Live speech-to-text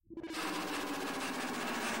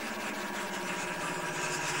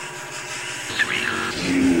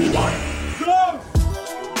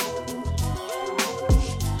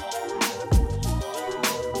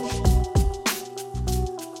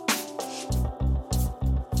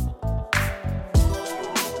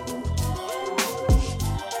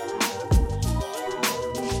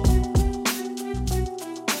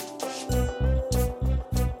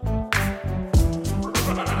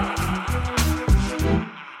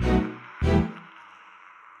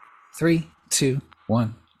Three, two,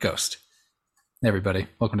 one, ghost. Hey everybody,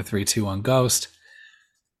 welcome to 321 Ghost.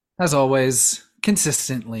 As always,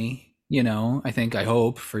 consistently, I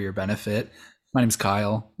hope for your benefit. My name's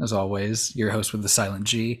Kyle, as always, your host with the silent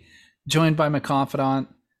G, joined by my confidant,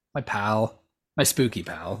 my pal, my spooky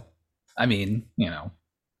pal. The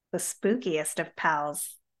spookiest of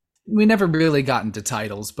pals. We never really got into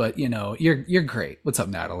titles, but you're great. What's up,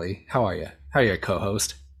 Natalie? How are you? How are you,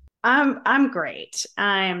 co-host? I'm great.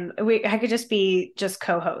 I could just be just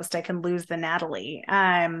co-host. I can lose the Natalie.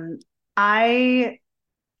 I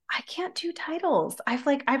I can't do titles.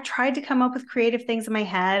 I've tried to come up with creative things in my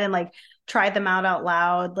head and tried them out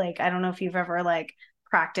loud. Like I don't know if you've ever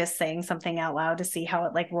practiced saying something out loud to see how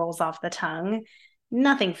it rolls off the tongue.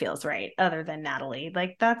 Nothing feels right other than Natalie.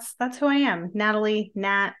 That's who I am. Natalie,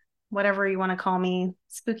 Nat, whatever you want to call me.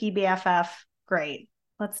 Spooky BFF. Great.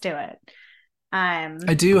 Let's do it. I Um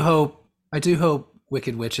do hope I do hope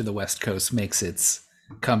Wicked Witch of the West Coast makes its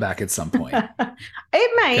comeback at some point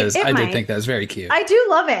because it I did might. think that was very cute. I do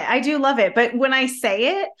love it. I do love it. But when I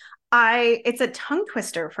say it, it's a tongue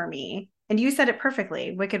twister for me. And you said it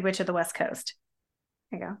perfectly. Wicked Witch of the West Coast.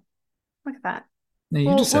 There you go. Look at that. No, you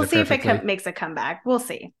We'll just said we'll it see if it perfectly. makes a comeback. We'll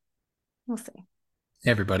see. We'll see.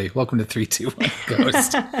 Hey everybody, welcome to 321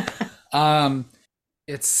 Ghost. Um,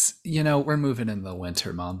 it's we're moving in the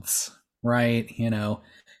winter months, right?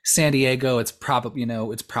 San Diego, it's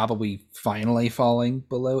probably finally falling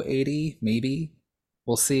below 80, maybe.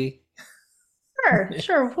 We'll see.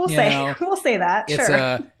 Sure. We'll You say know, we'll say that. it's Sure.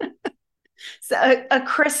 a So a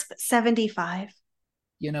crisp 75.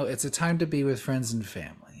 it's a time to be with friends and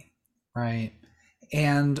family, right?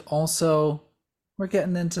 And also we're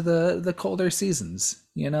getting into the colder seasons.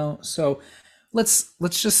 So let's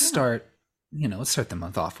just Yeah. start the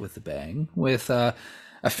month off with a bang with a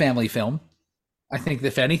family film. I think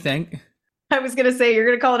if anything, I was gonna say you're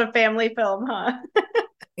gonna call it a family film, huh?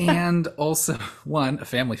 and also one a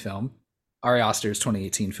family film, Ari Aster's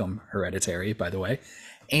 2018 film Hereditary, by the way,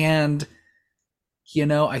 and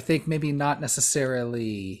I think maybe not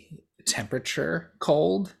necessarily temperature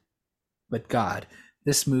cold, but God,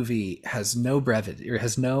 this movie has no brevity or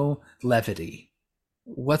has no levity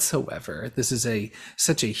whatsoever. This is a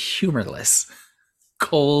such a humorless,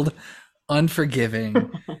 cold,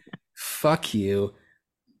 unforgiving, fuck you,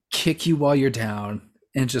 kick you while you're down,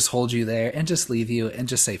 and just hold you there and just leave you and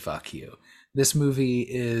just say fuck you. This movie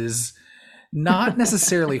is not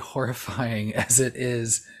necessarily horrifying as it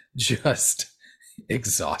is just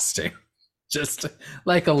exhausting. Just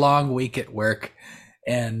like a long week at work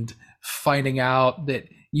and finding out that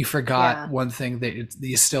you forgot Yeah. one thing that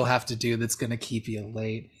you still have to do that's going to keep you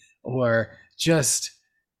late, or just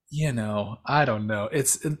I don't know.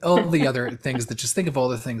 It's all the other things that just think of all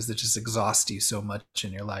the things that just exhaust you so much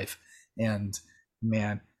in your life. And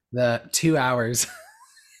man, the 2 hours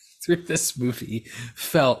through this movie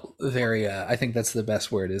felt very, I think that's the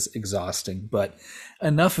best word, is exhausting. But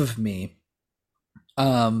enough of me.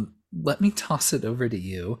 Let me toss it over to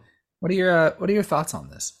you. What are your thoughts on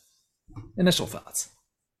this? Initial thoughts.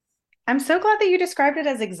 I'm so glad that you described it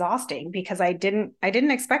as exhausting because I didn't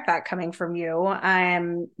expect that coming from you.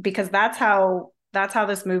 Because that's how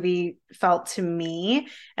this movie felt to me.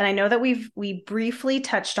 And I know that we briefly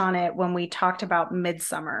touched on it when we talked about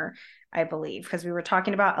Midsummer, I believe, because we were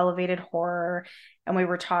talking about elevated horror and we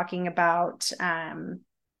were talking about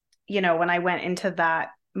when I went into that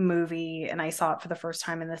movie and I saw it for the first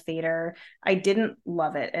time in the theater, I didn't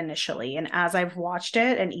love it initially. And as I've watched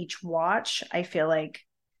it and each watch, I feel like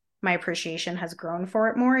my appreciation has grown for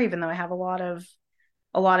it more, even though I have a lot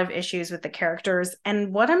of issues with the characters.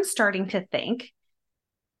 And what I'm starting to think,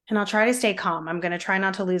 and I'll try to stay calm. I'm going to try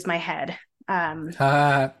not to lose my head. Um,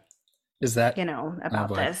 Is that? Oh about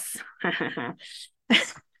boy. this.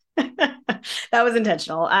 That was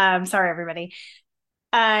intentional. Sorry, everybody.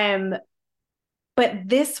 Um, but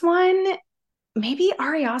this one, maybe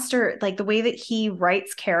Ari Aster, like the way that he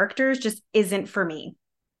writes characters, just isn't for me.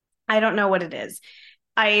 I don't know what it is.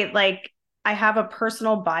 I have a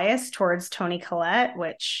personal bias towards Toni Collette,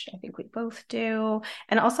 which I think we both do.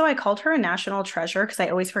 And also I called her a national treasure because I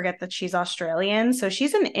always forget that she's Australian. So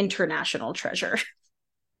she's an international treasure.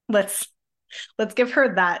 let's let's give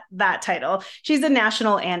her that title. She's a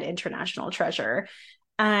national and international treasure.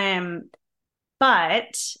 Um,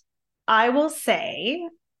 but I will say,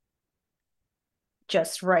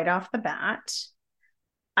 just right off the bat,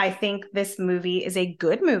 I think this movie is a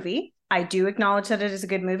good movie. I do acknowledge that it is a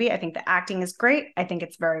good movie. I think the acting is great. I think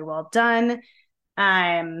it's very well done.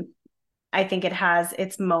 Um, I think it has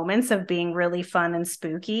its moments of being really fun and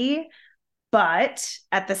spooky, but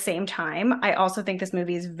at the same time, I also think this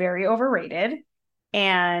movie is very overrated.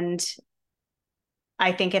 And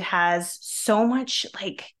I think it has so much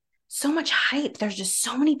hype. There's just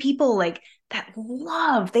so many people like that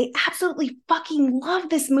they absolutely fucking love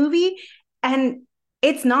this movie. And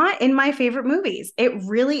it's not in my favorite movies. It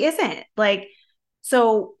really isn't. Like,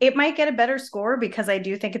 so it might get a better score because I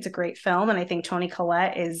do think it's a great film. And I think Toni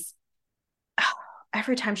Collette is,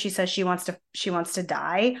 every time she says she wants to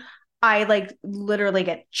die, I like literally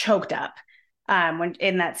get choked up when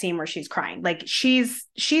in that scene where she's crying. Like she's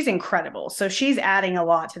incredible. So she's adding a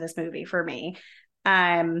lot to this movie for me.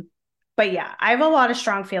 Um but yeah, I have a lot of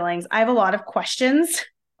strong feelings. I have a lot of questions,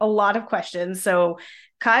 a lot of questions. So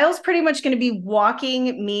Kyle's pretty much going to be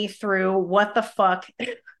walking me through what the fuck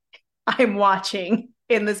I'm watching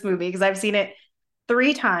in this movie because I've seen it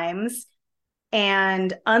 3 times.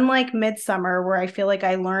 And unlike Midsummer, where I feel like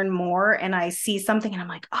I learn more and I see something and I'm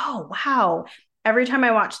like, oh, wow. Every time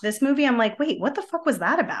I watch this movie, I'm like, wait, what the fuck was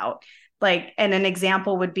that about? Like, and an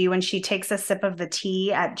example would be when she takes a sip of the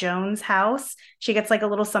tea at Joan's house, she gets like a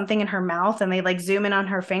little something in her mouth and they like zoom in on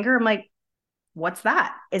her finger. I'm like, what's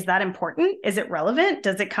that? Is that important? Is it relevant?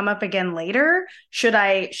 Does it come up again later? Should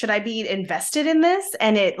I be invested in this?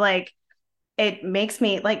 And it makes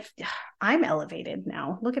me like, I'm elevated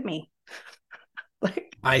now. Look at me.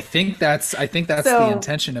 Like, I think that's the so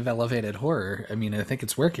intention of elevated horror. I mean, I think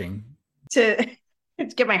it's working. to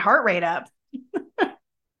get my heart rate up.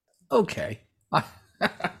 Okay. I,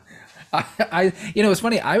 it's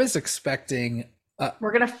funny.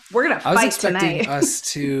 We're gonna I was fight expecting tonight. us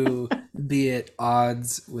to be at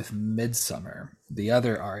odds with Midsummer, the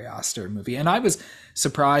other Ari Aster movie, and I was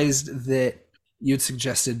surprised that you'd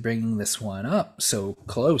suggested bringing this one up so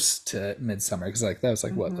close to Midsummer because like that was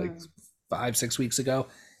like what like Mm-hmm. 5-6 weeks ago,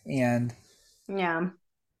 and Yeah.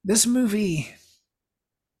 this movie,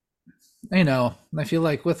 I feel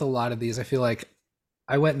like with a lot of these, I feel like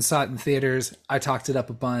I went and saw it in theaters. I talked it up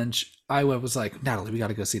a bunch. Was like, Natalie, we got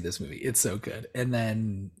to go see this movie. It's so good. And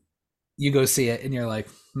then you go see it and you're like,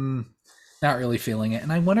 not really feeling it.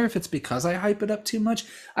 And I wonder if it's because I hype it up too much.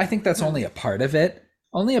 I think that's Mm-hmm. only a part of it.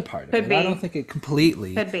 Only a part of Could it. I don't be. think it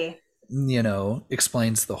completely, Could be.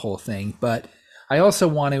 explains the whole thing. But I also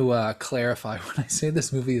want to clarify when I say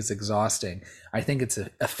this movie is exhausting, I think it's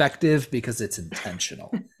effective because it's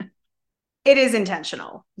intentional. It is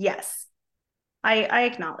intentional. Yes. I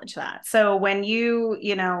acknowledge that. So when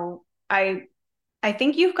I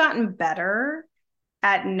think you've gotten better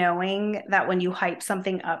at knowing that when you hype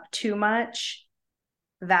something up too much,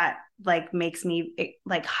 that like makes me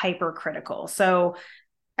like hypercritical. So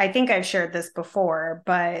I think I've shared this before,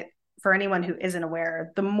 but for anyone who isn't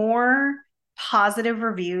aware, the more positive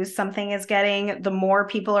reviews something is getting, the more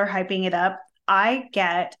people are hyping it up. I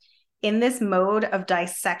get in this mode of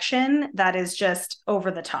dissection that is just over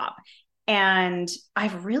the top. And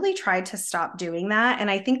I've really tried to stop doing that. And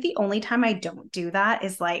I think the only time I don't do that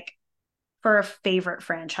is like for a favorite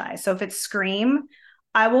franchise. So if it's Scream,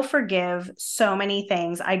 I will forgive so many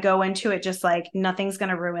things. I go into it just like nothing's going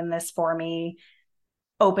to ruin this for me,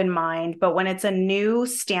 open mind. But when it's a new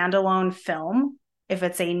standalone film, if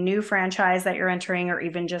it's a new franchise that you're entering, or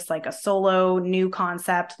even just like a solo new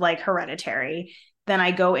concept like Hereditary, then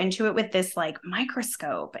I go into it with this like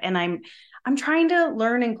microscope, and I'm trying to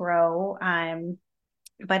learn and grow.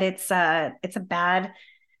 But it's a bad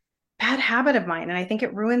habit of mine, and I think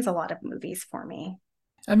it ruins a lot of movies for me.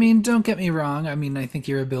 I mean, don't get me wrong. I mean, I think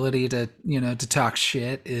your ability to talk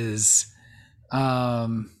shit is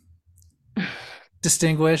um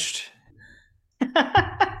distinguished.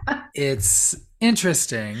 It's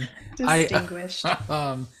interesting. I Distinguished.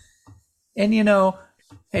 um and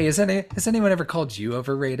hey, has anyone ever called you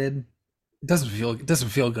overrated? It doesn't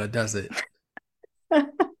feel good, does it?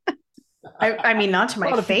 I mean, not to A my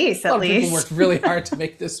lot of people, face, a at lot of people least. worked really hard to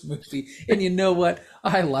make this movie, and you know what?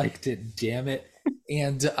 I liked it. Damn it!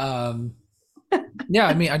 And yeah,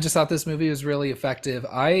 I mean, I just thought this movie was really effective.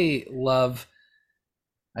 I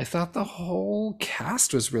thought the whole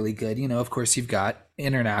cast was really good. Of course, you've got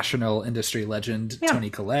international industry legend Yeah. Toni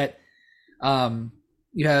Collette. Um,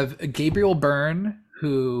 you have Gabriel Byrne,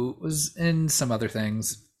 who was in some other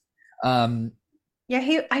things. Um,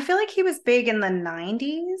 Yeah, I feel like he was big in the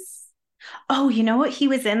 90s. Oh, you know what he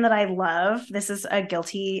was in that I love? This is a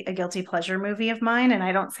guilty pleasure movie of mine, and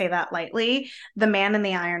I don't say that lightly. The Man in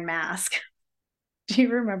the Iron Mask. Do you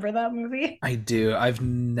remember that movie? I do. I've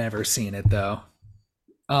never seen it though.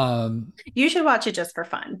 Um, You should watch it just for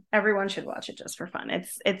fun. Everyone should watch it just for fun.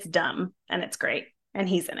 It's dumb and it's great, and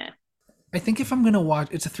he's in it. I think if I'm gonna watch,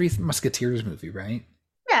 it's a Three Musketeers movie, right?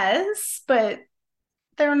 Yes, but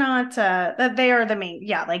they're not that they are the main.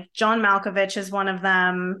 Yeah, like John Malkovich is one of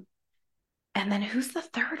them. And then who's the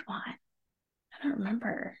third one? I don't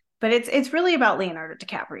remember. But it's really about Leonardo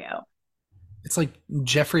DiCaprio. It's like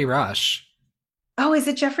Jeffrey Rush. Oh, is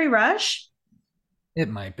it Jeffrey Rush? It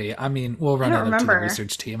might be. I mean, we'll I run don't it up to the remember.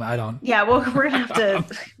 research team. I don't. Yeah, well, we're gonna have to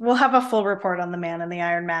we'll have a full report on the Man in the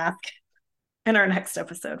Iron Mask in our next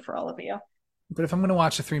episode for all of you. But if I'm going to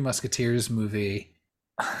watch a Three Musketeers movie,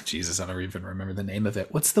 Jesus, I don't even remember the name of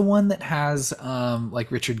it. What's the one that has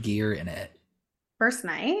like Richard Gere in it? First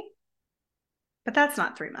Night, but that's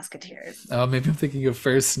not Three Musketeers. Oh, maybe I'm thinking of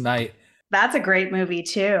First Night. That's a great movie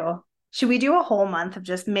too. Should we do a whole month of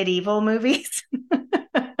just medieval movies?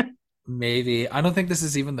 Maybe. I don't think this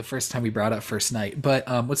is even the first time we brought up First Night, but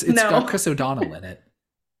it's got No. Chris O'Donnell in it.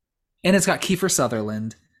 And it's got Kiefer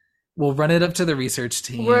Sutherland. We'll run it up to the research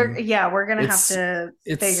We're team. yeah, we're gonna have It's to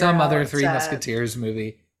it's figure some other out Three Musketeers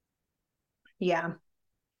movie. yeah,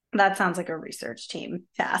 that sounds like a research team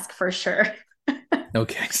task for sure.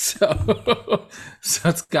 Okay, so so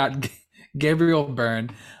it's got Gabriel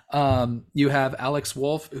Byrne. You have Alex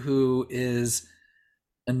Wolff, who is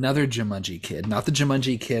another Jumanji kid, not the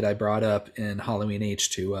Jumanji kid I brought up in Halloween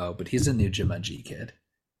H2O, but he's a new Jumanji kid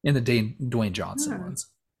in the Dwayne Johnson Hmm. ones.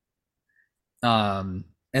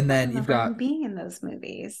 And I then you've remember him got being in those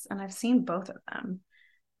movies, and I've seen both of them.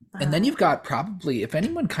 and then Uh, you've got probably, if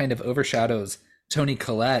anyone kind of overshadows Toni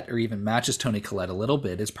Collette or even matches Toni Collette a little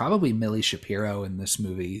bit, is probably Millie Shapiro in this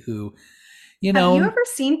movie, who, you have you know, ever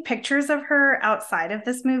seen pictures of her outside of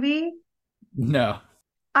this movie? no.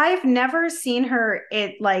 I've never seen her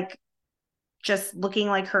it like just looking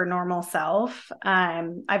like her normal self.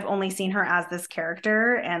 I've only seen her as this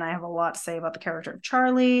character, and I have a lot to say about the character of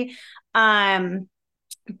Charlie. Um,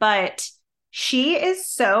 but she is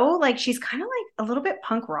so like she's kind of like a little bit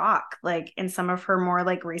punk rock, like in some of her more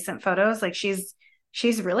like recent photos. Like she's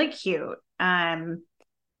really cute.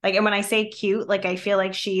 Like and when I say cute, like I feel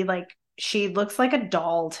like she looks like a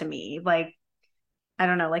doll to me. Like I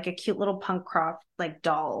don't know, like a cute little punk rock like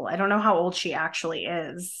doll. I don't know how old she actually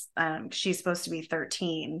is. She's supposed to be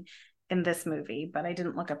 13 in this movie, but I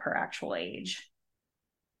didn't look up her actual age.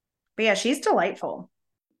 But yeah, she's delightful.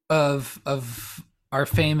 Of our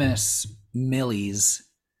famous Millies,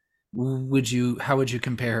 would you how would you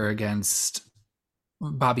compare her against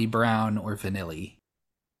Bobby Brown or Vanilli?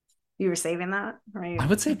 You were saving that, I right?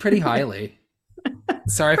 would say pretty highly.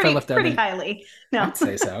 Sorry if I left out Pretty any. highly. No. I'd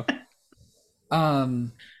say so.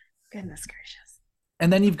 Um, Goodness gracious.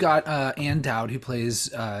 and then you've got Ann Dowd, who plays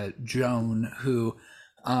Joan, who,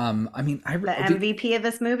 I mean, The MVP of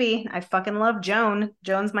this movie. I fucking love Joan.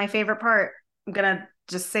 Joan's my favorite part. I'm gonna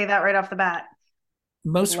just say that right off the bat.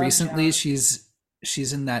 most Love recently Joan.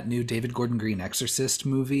 she's in that new David Gordon Green Exorcist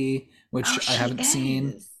movie, Oh, which I she haven't seen.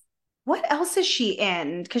 is. What else is she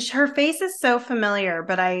in? Because her face is so familiar,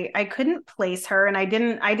 but I couldn't place her, and I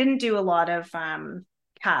didn't do a lot of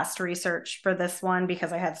cast research for this one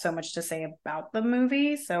because I had so much to say about the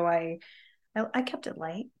movie. So I kept it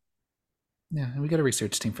light. Yeah, and we got a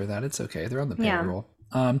research team for that. It's okay. They're on the Yeah, payroll.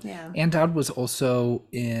 yeah. Ann Dowd was also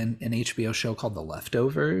in an HBO show called The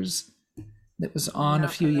Leftovers that was on a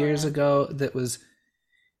Not few years familiar. ago that was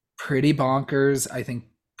pretty bonkers. I think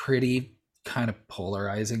pretty kind of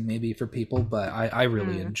polarizing maybe for people, but I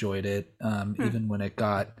really Mm. enjoyed it. Hmm. Even when it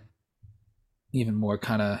got even more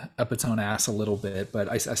kind of up its own ass a little bit, but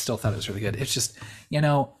I still thought it was really good. It's just, you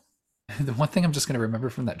know, the one thing I'm just going to remember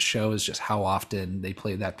from that show is just how often they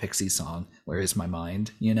play that Pixie song, Where Is My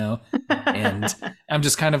Mind, you know? And I'm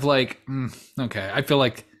just kind of like, okay, I feel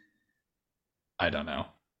like, I don't know.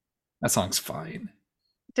 That song's fine.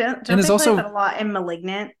 And Don't it's they play that also, a lot in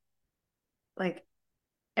Malignant? Like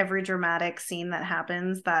every dramatic scene that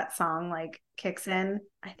happens, that song like kicks in.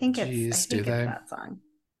 I geez, do think it's they? that song.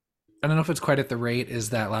 I don't know if it's quite at the rate as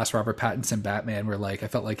that last Robert Pattinson Batman, where like I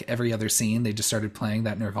felt like every other scene they just started playing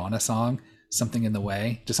that Nirvana song, Something in the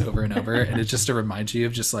Way, just over and over, and it's just to remind you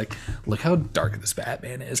of just like, look how dark this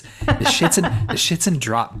Batman is. The shit's in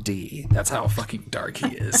drop D. That's how fucking dark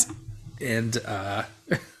he is, and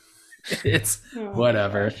it's Oh my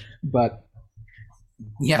whatever. gosh. But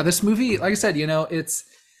yeah, this movie, like I said, you know, it's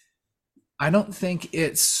I don't think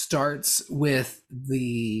it starts with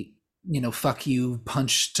the, you know, fuck you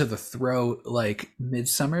punch to the throat like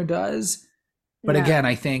Midsummer does. But again, No.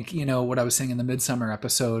 I think, you know, what I was saying in the Midsummer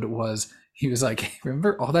episode was he was like,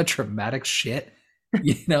 remember all that traumatic shit,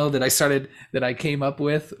 you know, that I came up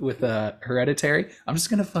with Hereditary? I'm just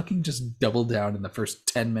gonna fucking just double down in the first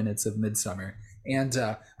 10 minutes of Midsummer. And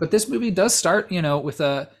but this movie does start, you know, with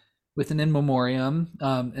an in memoriam,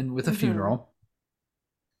 and with a Mm-hmm. funeral.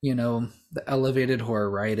 You know, the elevated horror,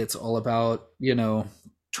 right? It's all about, you know,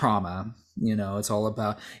 trauma. You know, it's all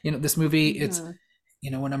about, you know, this movie, Mm-hmm.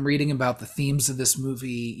 when I'm reading about the themes of this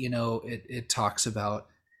movie, it talks about,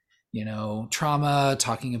 trauma,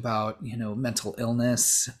 talking about, mental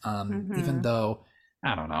illness. Even Mm-hmm. though,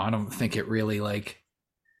 I don't know, I don't think it really like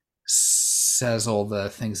says all the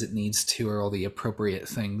things it needs to, or all the appropriate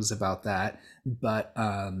things about that. But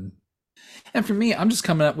and for me, I'm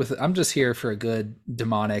just here for a good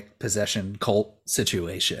demonic possession cult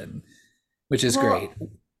situation, which is great. Well,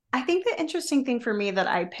 I think the interesting thing for me that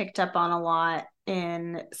I picked up on a lot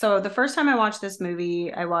so the first time I watched this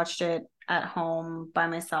movie, I watched it at home by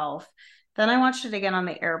myself. Then I watched it again on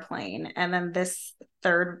the airplane. And then this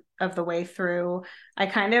third of the way through, I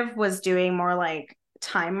kind of was doing more like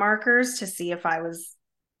time markers to see if I was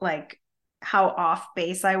like how off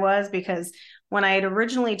base I was. Because when I had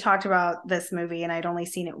originally talked about this movie and I'd only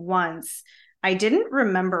seen it once, I didn't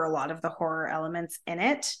remember a lot of the horror elements in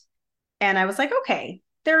it. And I was like, okay,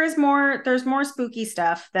 there's more spooky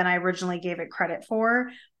stuff than I originally gave it credit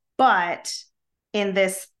for. But in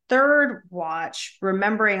this third watch,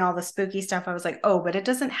 remembering all the spooky stuff, I was like, oh, but it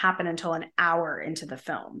doesn't happen until an hour into the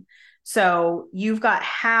film. So you've got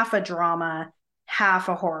half a drama, half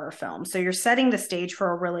a horror film. So you're setting the stage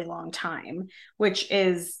for a really long time, which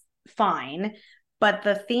is fine. But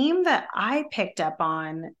the theme that I picked up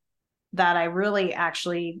on that I really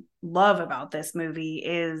actually love about this movie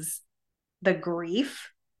is the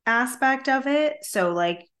grief aspect of it. So,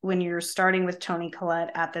 like, when you're starting with Toni Collette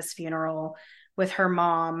at this funeral with her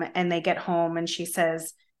mom, and they get home and she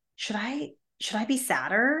says, should I be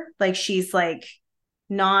sadder? Like, she's like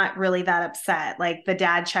not really that upset. Like, the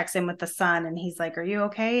dad checks in with the son and he's like, are you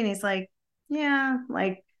okay? And he's like, yeah,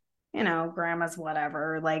 like, grandma's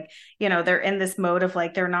whatever. Like, they're in this mode of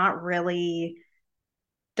like, they're not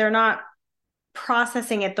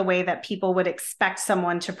processing it the way that people would expect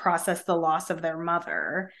someone to process the loss of their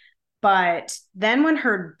mother. But then when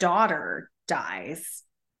her daughter dies,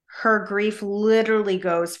 her grief literally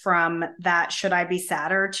goes from that should I be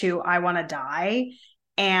sadder to I want to die.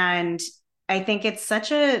 And I think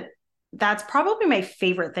that's probably my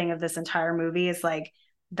favorite thing of this entire movie is like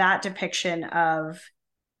that depiction of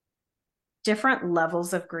different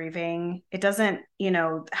levels of grieving. It doesn't,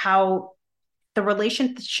 how the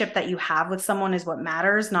relationship that you have with someone is what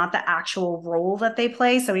matters, not the actual role that they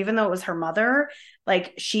play. So even though it was her mother,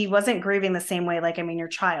 like she wasn't grieving the same way. Like, I mean, your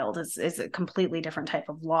child is a completely different type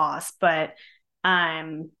of loss. But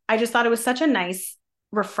I just thought it was such a nice,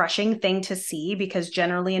 refreshing thing to see because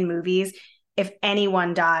generally in movies, if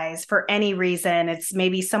anyone dies for any reason, it's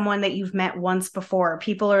maybe someone that you've met once before.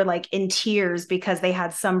 People are like in tears because they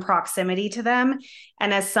had some proximity to them.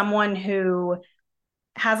 And as someone who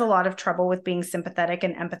has a lot of trouble with being sympathetic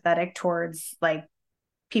and empathetic towards like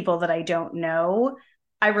people that I don't know,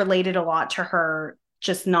 I related a lot to her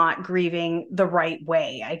just not grieving the right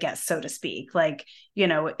way, I guess, so to speak. Like,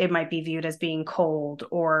 it might be viewed as being cold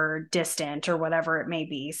or distant or whatever it may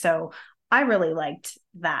be. So I really liked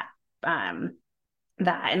that. And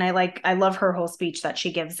I love her whole speech that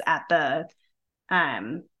she gives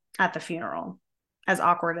um at the funeral, as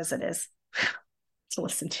awkward as it is to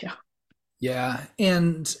listen to. Yeah,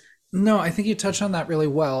 and no, I think you touched on that really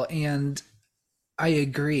well, and I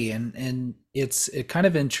agree. And it's a kind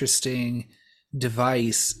of interesting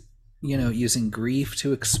device, using grief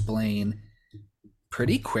to explain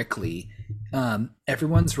pretty quickly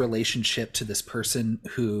everyone's relationship to this person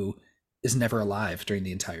who is never alive during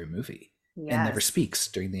the entire movie and never Yes. speaks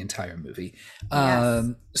during the entire movie. Yes.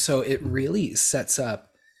 So it really sets up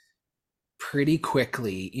pretty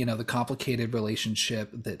quickly, the complicated relationship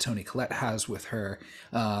that Toni Collette has with her.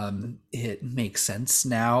 It makes sense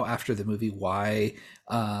now after the movie why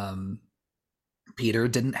Peter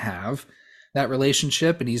didn't have that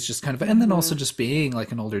relationship, and he's just kind of, and then also Mm-hmm. just being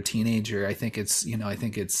like an older teenager. I think it's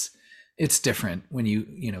different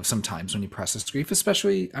when sometimes when you process grief,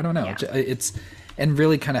 especially, I don't know, Yeah. it's, and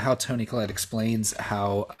really kind of how Toni Collette explains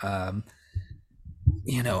how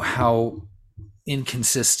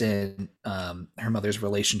inconsistent her mother's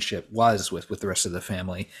relationship was with the rest of the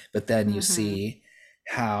family. But then you Mm-hmm. see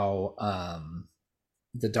how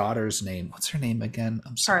the daughter's name, what's her name again?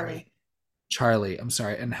 I'm Charlie. sorry, Charlie. I'm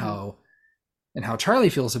sorry, and Mm-hmm. how Charlie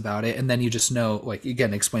feels about it, and then you just know, like,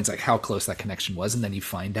 again, explains like how close that connection was, and then you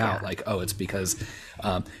find out Yeah. like, oh, it's because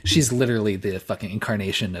she's literally the fucking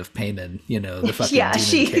incarnation of Payman, the fucking Yeah,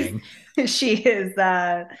 demon king. she is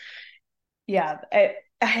yeah.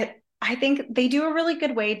 I think they do a really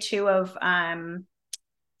good way too of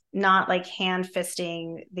not like hand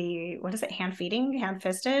fisting the what is it, hand feeding, hand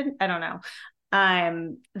fisted? I don't know.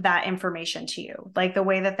 that information to you. Like the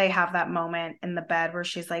way that they have that moment in the bed where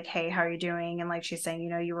she's like, hey, how are you doing? And like she's saying, you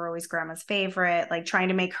know, you were always grandma's favorite, like trying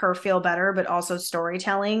to make her feel better, but also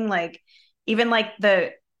storytelling, like even like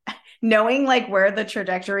the knowing like where the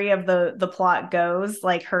trajectory of the plot goes,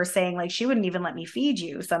 like her saying like she wouldn't even let me feed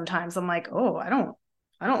you sometimes. I'm like, oh, I don't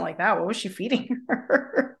like that. What was she feeding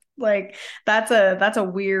her? Like that's a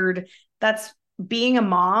weird, that's being a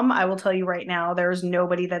mom. I will tell you right now, there's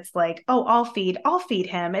nobody that's like, oh, I'll feed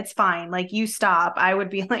him, it's fine, like you stop. I would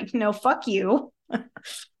be like, no, fuck you.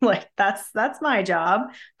 Like that's my job,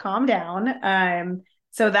 calm down.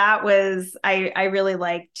 So that was, I really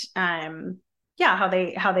liked, yeah, how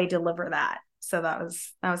they deliver that. So that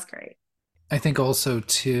was great. I think also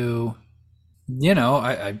too, you know,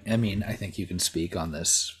 I mean, I think you can speak on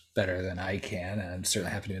this better than I can, and I'm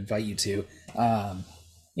certainly happy to invite you to. Um,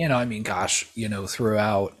 you know, I mean, gosh, you know,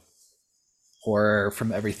 throughout horror,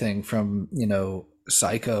 from everything from, you know,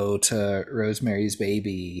 Psycho to Rosemary's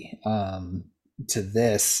Baby, to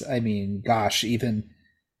this, I mean, gosh, even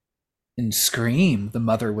in Scream, the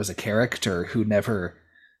mother was a character who never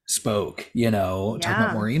spoke. You know, talking about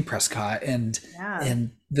Yeah. Maureen Prescott, Yeah.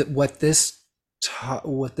 and what this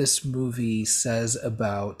movie says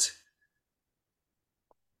about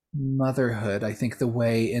motherhood. I think the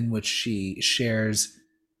way in which she shares,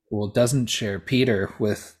 well, doesn't share Peter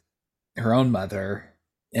with her own mother,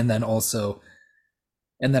 and then also,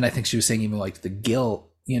 and then I think she was saying even like the guilt,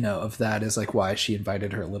 you know, of that is like why she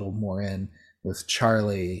invited her a little more in with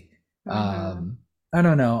Charlie. Mm-hmm. I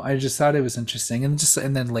don't know. I just thought it was interesting, and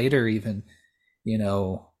then later even, you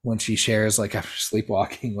know, when she shares like after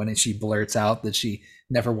sleepwalking, when she blurts out that she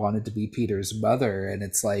never wanted to be Peter's mother, and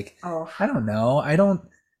it's like, Oh, I don't know, I don't.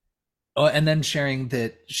 Oh, and then sharing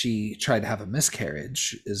that she tried to have a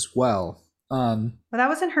miscarriage as well. but that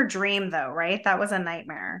wasn't her dream though, right? That was a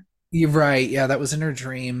nightmare. You're right. Yeah, that was in her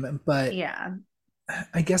dream. But Yeah.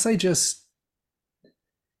 I guess I just,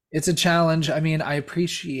 it's a challenge. I mean, I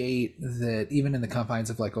appreciate that even in the confines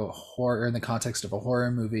of like a horror, in the context of a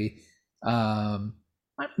horror movie,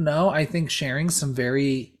 I don't know. I think sharing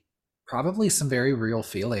probably some very real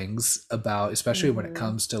feelings about, especially when it Mm-hmm.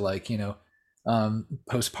 comes to like, you know,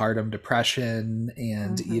 postpartum depression,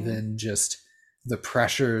 and Mm-hmm. even just the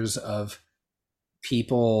pressures of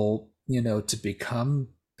people, you know, to become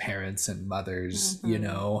parents and mothers, you Mm-hmm.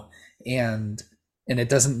 know, and it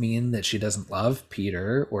doesn't mean that she doesn't love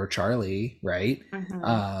Peter or Charlie, right? Mm-hmm.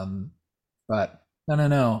 um but I don't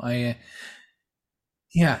know. I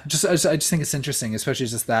just think it's interesting, especially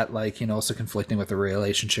just that, like, you know, also conflicting with the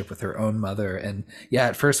relationship with her own mother. And yeah,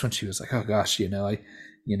 at first when she was like, oh gosh, you know, I,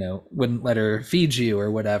 you know, wouldn't let her feed you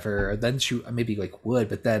or whatever, or then she maybe like would,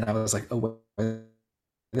 but then I was like, oh, are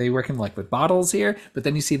they working like with bottles here? But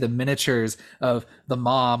then you see the miniatures of the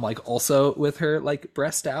mom like also with her like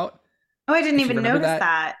breast out, Oh, I didn't if you even remember notice that.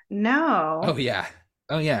 that. Oh No. yeah.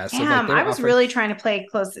 Oh yeah, so like Damn, they I were was offering. really trying to pay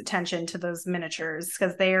close attention to those miniatures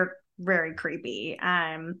because they are very creepy.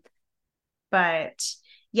 But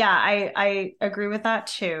yeah, I agree with that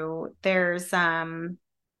too. There's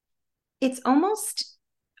it's almost,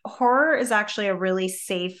 horror is actually a really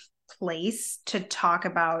safe place to talk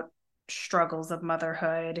about struggles of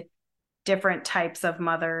motherhood, different types of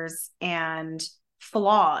mothers, and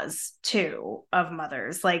flaws too of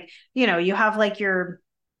mothers. Like, you know, you have like your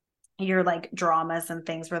like dramas and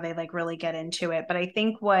things where they like really get into it. But I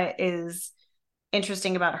think what is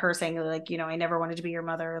interesting about her saying like, you know, I never wanted to be your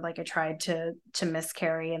mother, like I tried to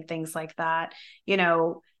miscarry and things like that, you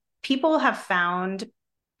know, people have found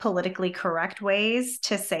politically correct ways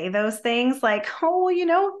to say those things, like, oh, you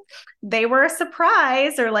know, they were a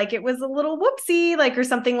surprise, or like it was a little whoopsie, like, or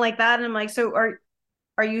something like that. And I'm like, so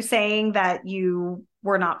are you saying that you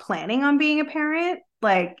were not planning on being a parent,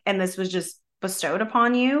 like, and this was just bestowed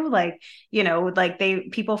upon you, like, you know, like they,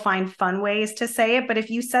 people find fun ways to say it. But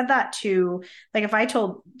if you said that to, like, if I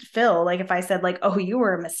told Phil, like if I said like, oh, you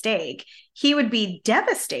were a mistake, he would be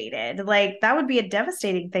devastated. Like that would be a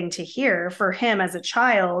devastating thing to hear for him as a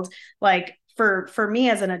child. Like for me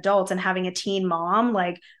as an adult and having a teen mom,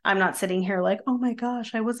 like I'm not sitting here like, oh my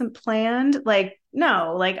gosh, I wasn't planned. Like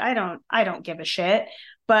no, like I don't give a shit.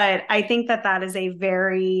 But I think that that is a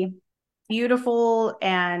very beautiful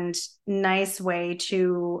and nice way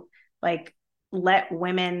to like let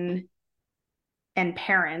women and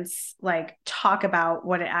parents like talk about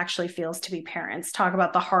what it actually feels to be parents, talk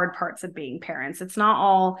about the hard parts of being parents. It's not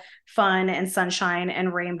all fun and sunshine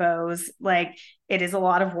and rainbows. Like it is a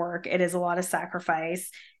lot of work, it is a lot of sacrifice.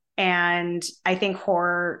 And I think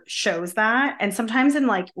horror shows that. And sometimes in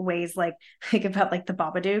like ways like think about like the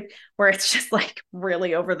Babadook, where it's just like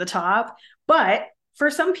really over the top. But for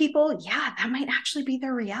some people, yeah, that might actually be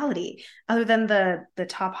their reality, other than the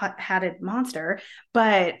top hatted monster.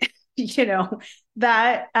 But you know,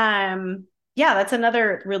 that yeah, that's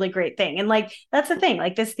another really great thing. And like that's the thing.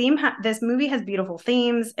 Like this movie has beautiful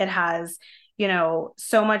themes. It has,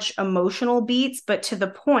 so much emotional beats, but to the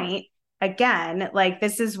point, again, like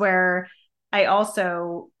this is where I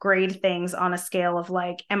also grade things on a scale of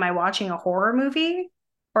like, am I watching a horror movie,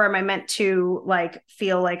 or am I meant to like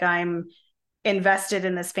feel like I'm invested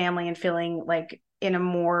in this family and feeling like in a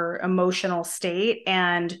more emotional state?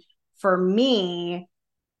 And for me,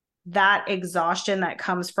 that exhaustion that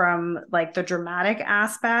comes from like the dramatic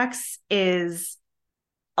aspects is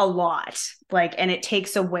a lot, like, and it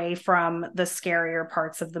takes away from the scarier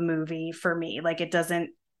parts of the movie for me. Like it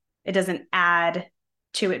doesn't add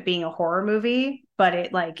to it being a horror movie, but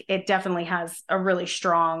it definitely has a really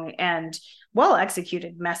strong and well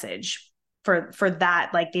executed message for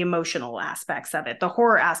that, like the emotional aspects of it. The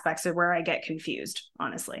horror aspects are where I get confused,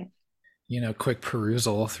 honestly. Quick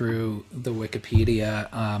perusal through the Wikipedia.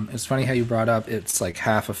 It's funny how you brought up it's like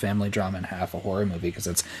half a family drama and half a horror movie, because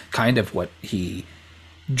it's kind of what he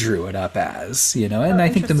drew it up as, Oh, and I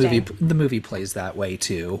think interesting. the movie plays that way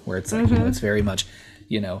too, where it's like, it's Mm-hmm. very much,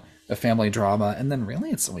 a family drama. And then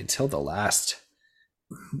really it's only till the last,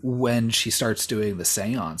 when she starts doing the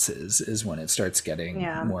seances, is when it starts getting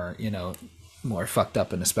Yeah. more, more fucked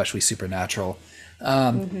up and especially supernatural.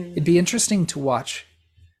 Mm-hmm. It'd be interesting to watch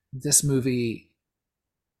this movie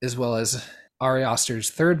as well as Ari Aster's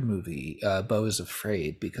third movie, Beau is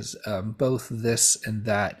Afraid, because both this and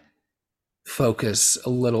that focus a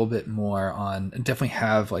little bit more on, definitely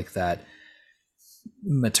have like that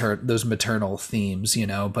those maternal themes,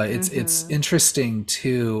 but it's Mm-hmm. interesting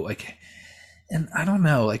too, like, and I don't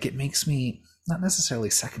know, like it makes me not necessarily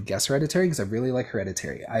second guess Hereditary, because I really like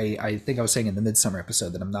Hereditary. I think I was saying in the Midsummer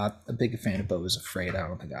episode that I'm not a big fan of Beau is Afraid. I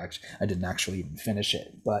don't think I didn't actually even finish it,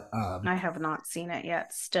 but I have not seen it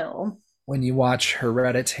yet still. when you watch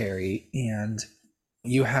Hereditary and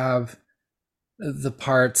you have the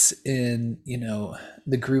parts in,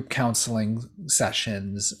 the group counseling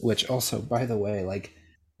sessions, which also, by the way, like,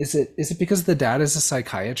 is it because the dad is a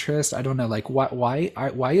psychiatrist? I don't know, like, why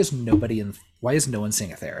is no one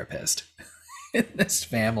seeing a therapist in this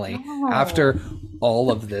family No. after all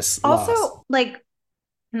of this loss? Also, like,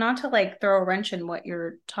 not to like throw a wrench in what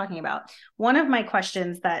you're talking about. One of my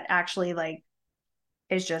questions that actually like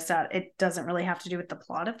is just that it doesn't really have to do with the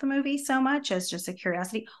plot of the movie so much as just a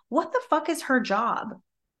curiosity. What the fuck is her job?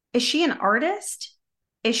 Is she an artist?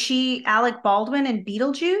 Is she Alec Baldwin in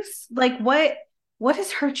Beetlejuice? Like what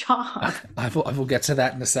is her job? I will get to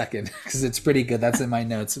that in a second because it's pretty good. That's in my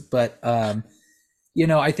notes. But I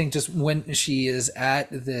think just when she is at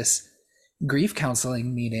this grief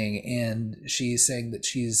counseling meeting and she's saying that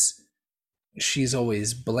she's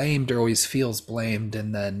always blamed or always feels blamed,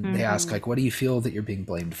 and then they ask, Mm-hmm. like, what do you feel that you're being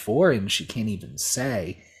blamed for, and she can't even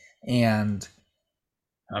say. And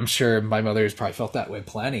I'm sure my mother's probably felt that way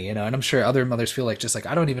plenty, and I'm sure other mothers feel like, just like,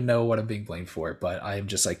 I don't even know what I'm being blamed for, but I'm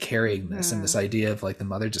just like carrying this, and this Mm-hmm. idea of like the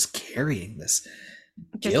mother just carrying this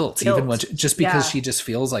Just guilt, even when guilt. just because Yeah. she just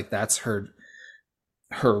feels like that's her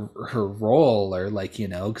role, or like,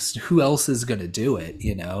 because who else is going to do it,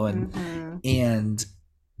 Mm-hmm. and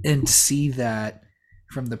and to see that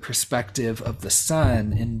from the perspective of the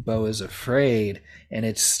son in Beau is Afraid, and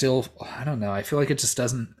it's still, I don't know, I feel like it just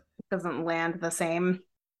doesn't, Doesn't land the same.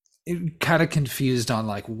 it kind of confused on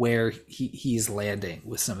like where he's landing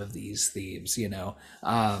with some of these themes,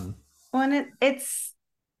 Well, and it's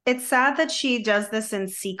sad that she does this in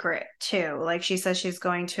secret too. Like she says she's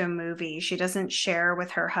going to a movie. She doesn't share with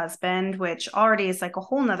her husband, which already is like a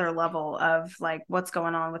whole nother level of like what's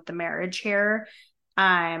going on with the marriage here.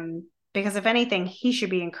 Because if anything, he should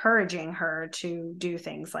be encouraging her to do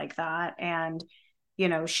things like that. And,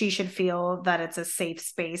 she should feel that it's a safe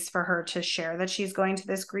space for her to share that she's going to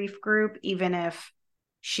this grief group, even if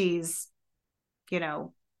she's you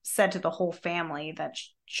know, said to the whole family that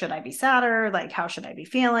should I be sadder? Like, how should I be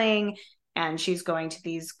feeling? And she's going to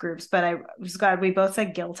these groups. But I was glad we both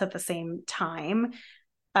said guilt at the same time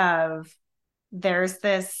of there's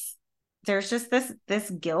this there's just this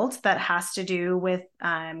guilt that has to do with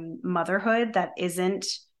motherhood that isn't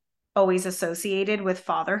always associated with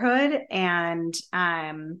fatherhood. And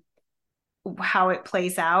how it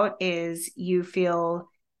plays out is you feel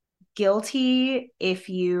guilty if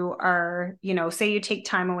you are, say you take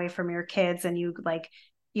time away from your kids and you like,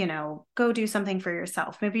 go do something for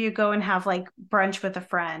yourself. Maybe you go and have like brunch with a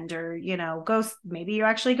friend, or, maybe you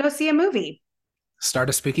actually go see a movie. start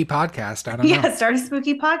a spooky podcast. I don't know. Yeah, start a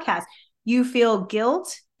spooky podcast. You feel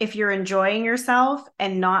guilt if you're enjoying yourself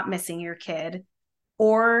and not missing your kid,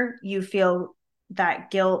 or you feel that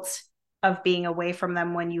guilt of being away from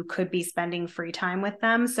them when you could be spending free time with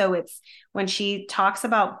them. So it's when she talks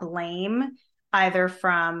about blame, either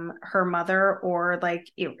from her mother or like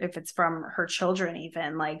if it's from her children,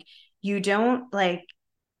 even like you don't like,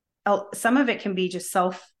 some of it can be just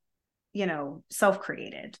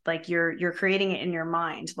self-created, like you're creating it in your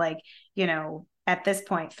mind, like, at this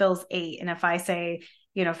point Phil's 8, and if I say,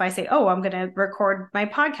 oh, I'm going to record my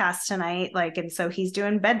podcast tonight, like, and so he's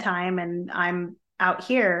doing bedtime and I'm out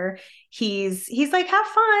here, he's like, have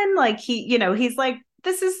fun, like he's like,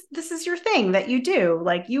 this is your thing that you do,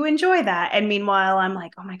 like you enjoy that. And meanwhile I'm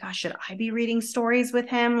like, oh my gosh, should I be reading stories with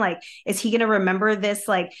him? Like, is he going to remember this?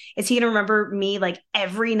 Like, is he going to remember me like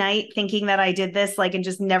every night thinking that I did this, like, and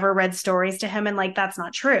just never read stories to him? And like, that's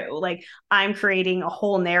not true. Like, I'm creating a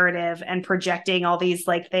whole narrative and projecting all these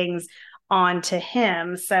like things onto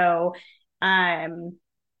him. So yeah,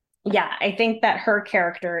 I think that her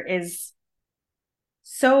character is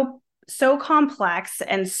so complex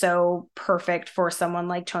and so perfect for someone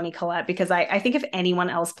like Toni Collette, because I think if anyone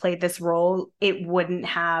else played this role, it wouldn't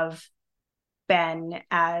have been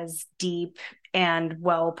as deep and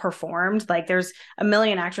well performed. Like, there's a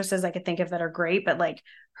million actresses I could think of that are great, but like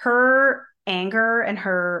her anger and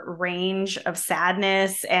her range of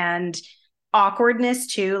sadness and awkwardness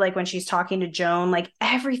too, like when she's talking to Joan, like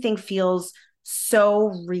everything feels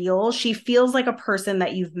so real. She feels like a person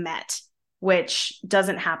that you've met, which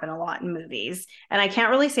doesn't happen a lot in movies. And I can't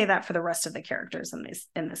really say that for the rest of the characters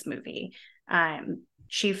in this movie.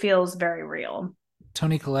 She feels very real.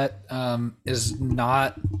 Toni Collette is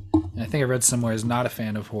not, I think I read somewhere, is not a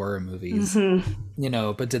fan of horror movies,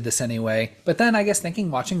 but did this anyway. But then I guess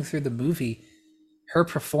watching through the movie, her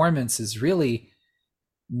performance is really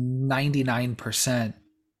 99%,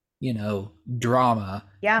 drama,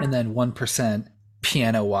 Yeah. and then 1%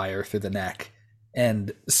 piano wire through the neck,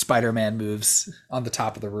 and Spider-Man moves on the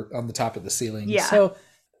top of the ceiling. Yeah. So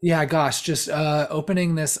yeah, gosh, just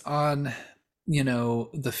opening this on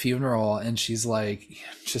the funeral, and she's like,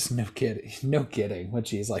 just no kidding, when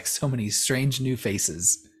she's like, so many strange new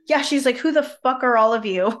faces. Yeah, she's like, who the fuck are all of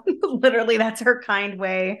you? Literally, that's her kind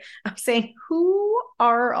way of saying, who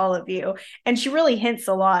are all of you? And she really hints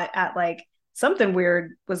a lot at like something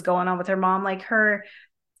weird was going on with her mom, like her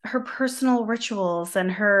personal rituals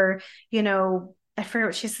and her, I forget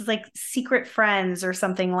what she says, like secret friends or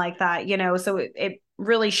something like that, so it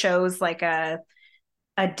really shows like a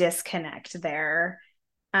disconnect there.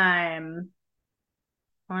 I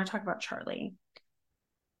want to talk about Charlie.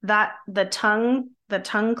 That the tongue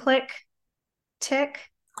click tick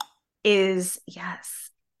is, yes,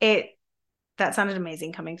 that sounded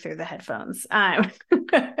amazing coming through the headphones.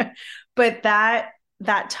 But that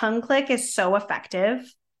tongue click is so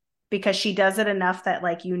effective because she does it enough that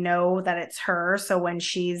like that it's her. So when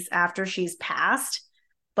after she's passed,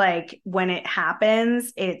 like when it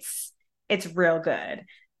happens, it's real good.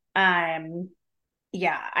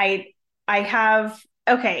 Yeah, I have,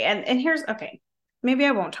 okay, and here's, okay, maybe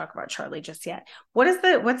I won't talk about Charlie just yet. What's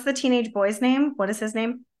the teenage boy's name? What is his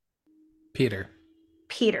name? Peter.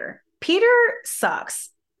 Peter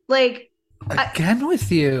sucks. Like, again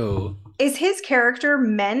with you. Is his character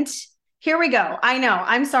meant? Here we go. I know.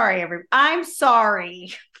 I'm sorry, I'm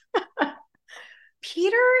sorry.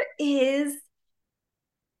 Peter is,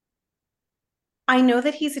 I know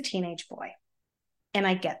that he's a teenage boy, and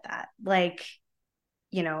I get that. Like,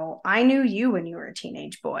 I knew you when you were a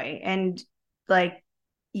teenage boy, and like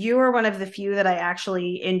you were one of the few that I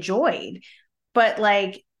actually enjoyed. But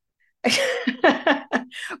like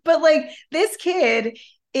but like this kid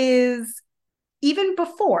is, even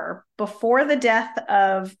before the death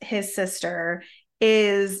of his sister,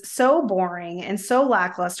 is so boring and so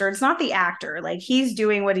lackluster. It's not the actor, like he's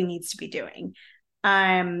doing what he needs to be doing.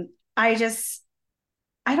 I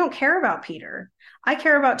don't care about Peter. I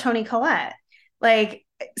care about Toni Collette. Like,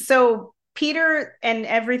 so Peter and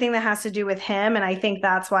everything that has to do with him, and I think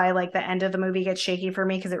that's why like the end of the movie gets shaky for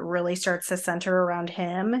me, because it really starts to center around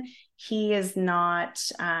him. He is not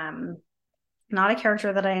a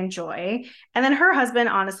character that I enjoy. And then her husband,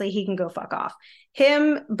 honestly, he can go fuck off.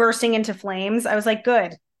 Him bursting into flames, I was like,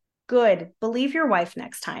 good. Believe your wife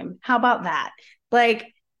next time. How about that? Like,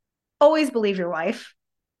 always believe your wife.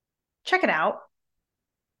 Check it out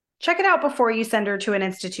before you send her to an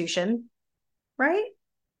institution, right?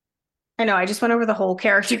 I know, I just went over the whole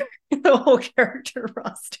character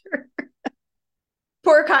roster.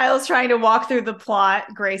 Poor Kyle's trying to walk through the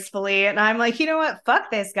plot gracefully, and I'm like, you know what?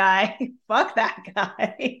 Fuck this guy. Fuck that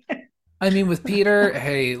guy. I mean, with Peter,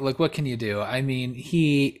 hey, look, what can you do? I mean,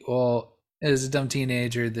 he is a dumb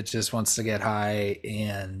teenager that just wants to get high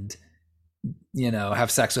and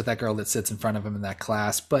have sex with that girl that sits in front of him in that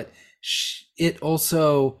class. But it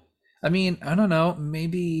also, I mean, I don't know,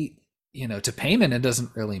 maybe, to Payman, it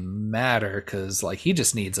doesn't really matter because, like, he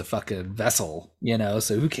just needs a fucking vessel,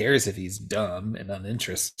 so who cares if he's dumb and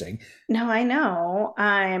uninteresting? No, I know.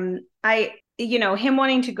 Him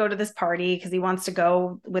wanting to go to this party because he wants to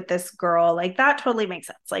go with this girl, like that totally makes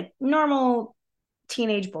sense. Like normal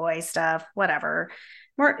teenage boy stuff, whatever.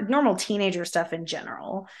 More normal teenager stuff in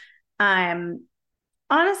general. Um,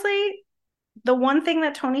 Honestly, the one thing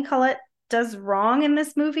that Toni Collette does wrong in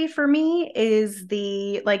this movie for me is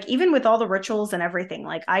the like even with all the rituals and everything,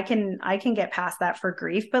 like I can get past that for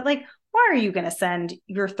grief, but like why are you going to send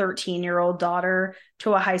your 13-year-old daughter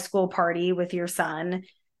to a high school party with your son?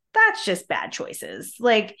 That's just bad choices.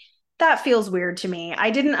 Like that feels weird to me. I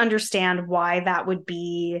didn't understand why that would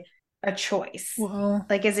be a choice. Well,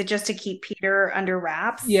 Like is it just to keep Peter under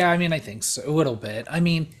wraps? yeah, I mean, I think so, a little bit. I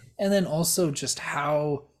mean, and then also just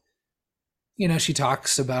how, she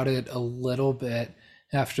talks about it a little bit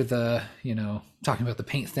after the, talking about the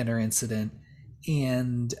paint thinner incident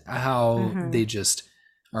and how Mm-hmm. they just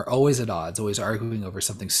are always at odds, always arguing over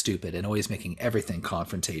something stupid and always making everything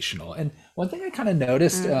confrontational. And one thing I kind of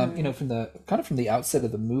noticed, Mm-hmm. from the outset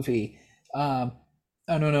of the movie, um,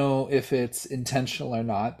 I don't know if it's intentional or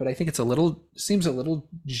not, but I think seems a little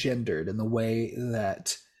gendered in the way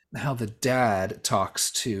that how the dad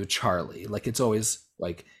talks to Charlie. Like it's always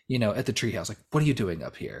like, at the treehouse, like, what are you doing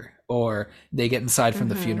up here? Or they get inside from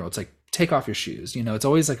the Mm-hmm. funeral. It's like, take off your shoes. It's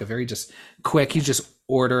always like a very just quick, he's just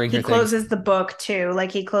ordering her He things. closes the book too.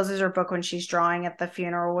 Like he closes her book when she's drawing at the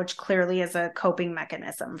funeral, which clearly is a coping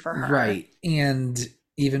mechanism for her. Right. And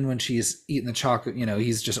even when she's eating the chocolate,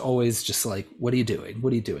 he's just always just like, what are you doing?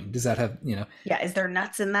 What are you doing? Does that have, Yeah, is there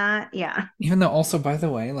nuts in that? Yeah. even though also, by the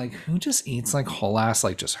way, like who just eats like whole ass,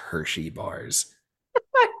 like just Hershey bars?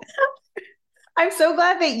 I'm so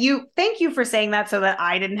glad that thank you for saying that so that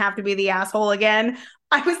I didn't have to be the asshole again.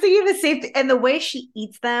 I was thinking the same thing. And the way she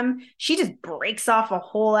eats them, she just breaks off a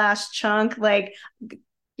whole ass chunk. Like,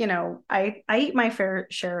 I eat my fair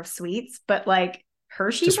share of sweets, but like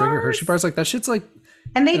Hershey Just regular Hershey bars, bars, like that shit's like,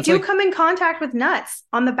 and they it's do like, come in contact with nuts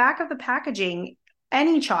on the back of the packaging.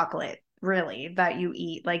 Any chocolate, really, that you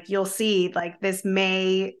eat, like you'll see, like this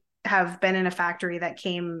may have been in a factory that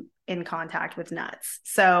came in contact with nuts.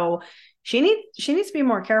 So she needs to be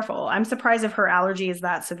more careful. I'm surprised if her allergy is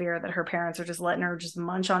that severe that her parents are just letting her just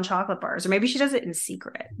munch on chocolate bars, or maybe she does it in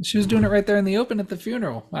secret. she was doing it right there in the open at the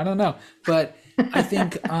funeral. I don't know. But I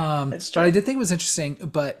think, That's but I true. did think it was interesting.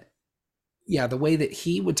 But yeah, the way that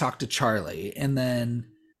he would talk to Charlie, and then,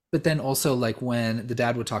 but then also like when the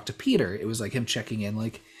dad would talk to Peter, it was like him checking in,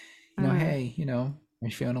 like, Mm-hmm. hey, are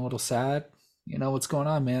you feeling a little sad? What's going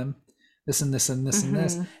on, man? This and this and this and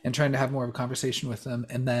this, Mm-hmm. and trying to have more of a conversation with them.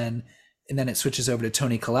 And then it switches over to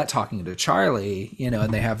Toni Collette talking to Charlie,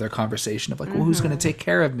 and they have their conversation of like, well, who's going to Mm-hmm. take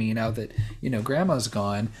care of me now that, grandma's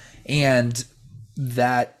gone? And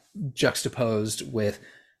that juxtaposed with,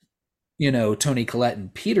 Toni Collette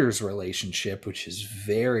and Peter's relationship, which is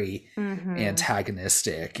very Mm-hmm.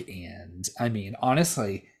 antagonistic. And I mean,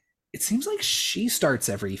 honestly, it seems like she starts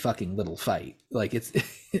every fucking little fight. Like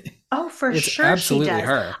Oh, for it's sure she absolutely does.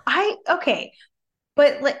 her. Okay,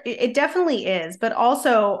 but like, it definitely is. But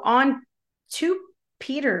also to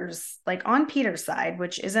on Peter's side,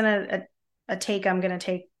 which isn't a take I'm going to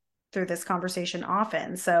take through this conversation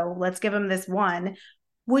often. So let's give him this one.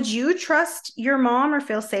 Would you trust your mom or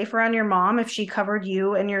feel safe around your mom if she covered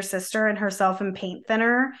you and your sister and herself in paint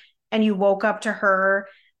thinner and you woke up to her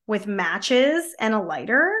with matches and a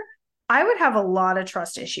lighter? I would have a lot of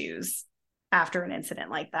trust issues after an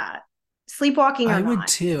incident like that, sleepwalking or I would not.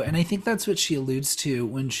 too. And I think that's what she alludes to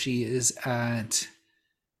when she is at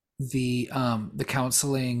the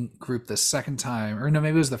counseling group the second time, or no,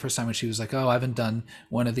 maybe it was the first time, when she was like, oh, I haven't done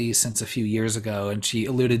one of these since a few years ago. And she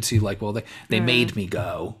alluded to like, well, they Mm, made me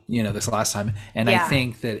go, this last time. And I yeah,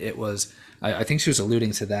 think that it was, I think she was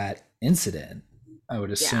alluding to that incident, I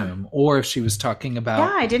would yeah. assume. Or if she was talking Yeah,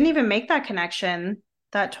 about, I didn't even make that connection.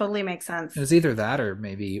 That totally makes it sense. was either that or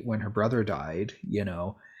maybe when her brother died,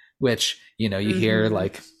 which, you hear Mm-hmm.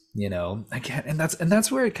 like, again, and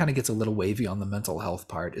that's where it kind of gets a little wavy on the mental health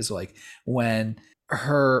part, is like when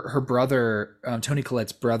her brother, Toni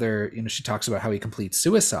Collette's brother, she talks about how he completes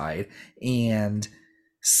suicide and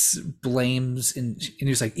blames, and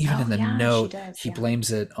he's like, even Oh in the yeah, she note, does. he Yeah.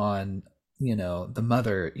 blames it on, the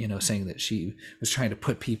mother, saying that she was trying to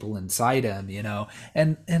put people inside him,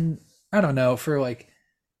 and I don't know, for like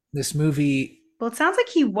this movie. Well, it sounds like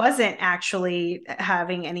he wasn't actually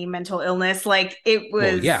having any mental illness. Like it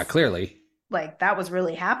Well, was yeah, clearly. like that was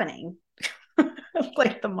really happening.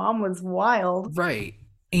 Like the mom was wild. Right.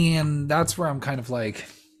 And that's where I'm kind of like,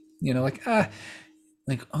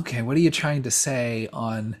 like, okay, what are you trying to say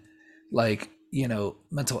on, like,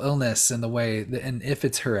 mental illness and the way that, and if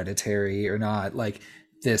it's hereditary or not, like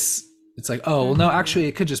this, it's like, oh, well, no, Mm-hmm. actually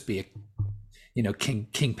it could just be, King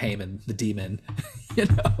Payman, the demon, you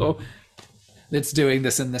know, that's doing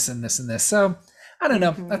this and this and this and this. So I don't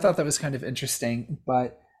know. I Mm-hmm. thought that was kind of interesting,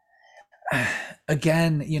 but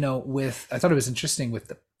again, I thought it was interesting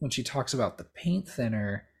with when she talks about the paint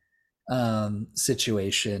thinner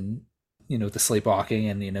situation, the sleepwalking,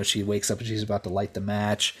 and she wakes up and she's about to light the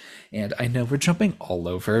match. And I know we're jumping all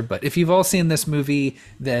over, but if you've all seen this movie,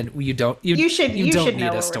 then you You don't should need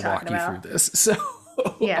know what us we're to talking walk you about. through this. So,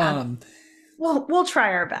 Yeah. We'll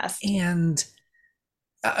try our best. and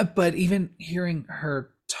but even hearing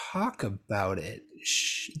her talk about it,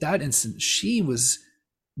 that instant, she was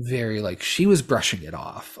very like, she was brushing it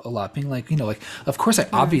off a lot, being like, like, of course I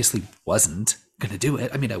Hmm. obviously wasn't gonna do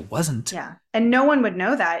it. I mean, I wasn't. Yeah. And no one would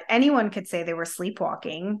know that. Anyone could say they were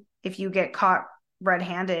sleepwalking if you get caught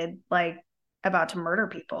red-handed, like about to murder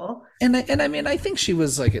people. And I mean, I think she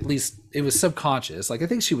was like, at least it was subconscious. Like, I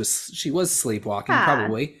think she was sleepwalking Yeah,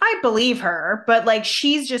 probably. I believe her, but like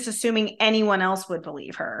she's just assuming anyone else would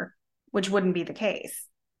believe her, which wouldn't be the case.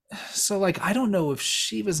 So like, I don't know if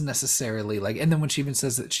she was necessarily like, and then when she even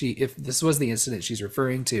says that if this was the incident she's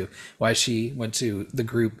referring to, why she went to the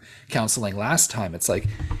group counseling last time, it's like,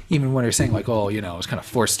 even when they're saying like, oh, I was kind of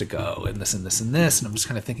forced to go and this and this and this, and I'm just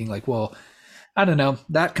kind of thinking like, well, I don't know,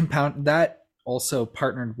 that also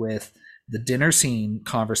partnered with the dinner scene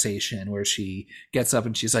conversation where she gets up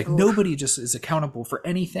and she's like, Oof. nobody just is accountable for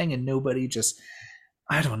anything, and nobody just,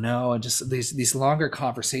 I don't know, and just these longer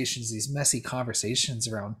conversations, these messy conversations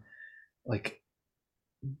around like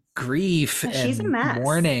grief Yeah, she's a and mess.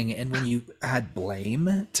 mourning, and when you add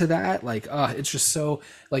blame to that, like, it's just so,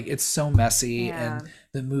 like, it's so messy, and Yeah.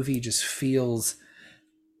 the movie just feels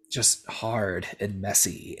just hard and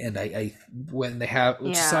messy. And I when they have,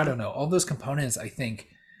 just, I Yeah. don't know, all those components, I think,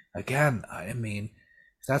 again, I mean,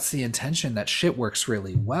 if that's the intention, that shit works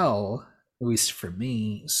really well, at least for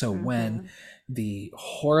me. So when Hmm. the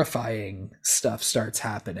horrifying stuff starts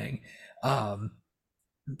happening, um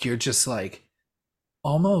you're just like,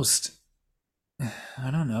 almost, I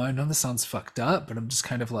don't know, I know this sounds fucked up, but I'm just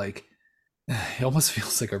kind of like, it almost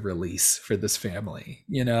feels like a release for this family,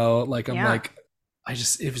 like, I'm Yeah. like,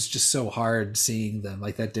 it was just so hard seeing them,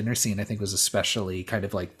 like that dinner scene, I think, was especially kind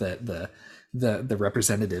of like the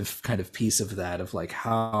representative kind of piece of that, of like,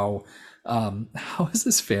 how is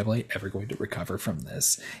this family ever going to recover from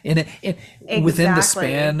this, and within the Exactly.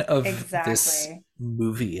 span of this Exactly.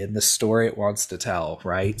 movie and the story it wants to tell,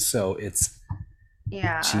 right? So it's,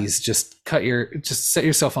 Yeah. geez, just set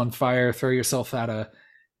yourself on fire, throw yourself out a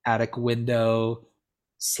attic window,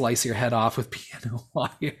 slice your head off with piano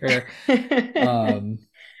wire. Um,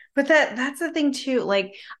 But that's the thing too.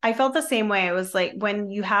 Like I felt the same way. It was like when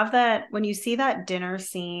you see that dinner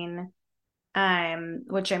scene,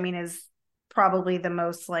 which I mean is probably the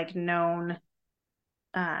most like known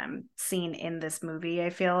scene in this movie. I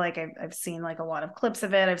feel like I've seen like a lot of clips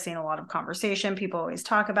of it. I've seen a lot of conversation. People always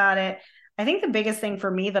talk about it. I think the biggest thing for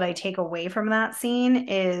me that I take away from that scene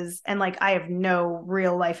is, and like I have no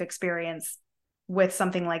real life experience with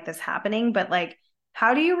something like this happening, but like,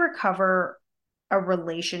 how do you recover a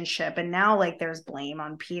relationship? And now, like, there's blame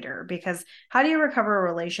on Peter because how do you recover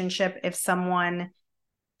a relationship if someone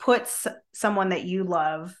puts someone that you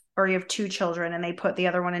love, or you have two children and they put the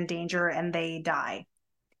other one in danger and they die?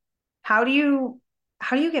 how do you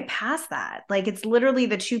how do you get past that? Like it's literally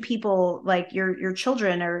the two people, like your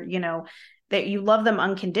children, or that you love them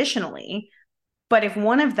unconditionally, but if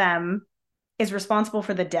one of them is responsible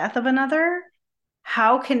for the death of another,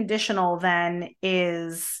 how conditional then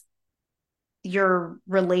is your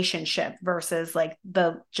relationship versus like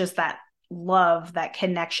the just that love, that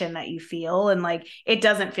connection that you feel? And like it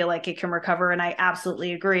doesn't feel like it can recover. And I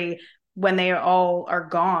absolutely agree, when they all are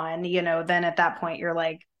gone, then at that point you're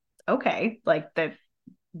like, okay, like the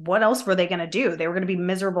what else were they going to do? They were going to be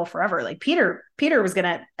miserable forever. Like Peter was going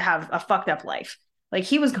to have a fucked up life. Like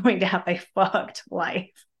he was going to have a fucked life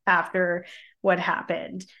after what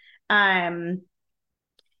happened. um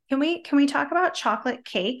can we talk about chocolate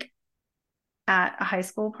cake at a high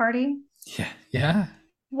school party? yeah, yeah,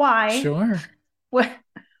 Why? sure. What,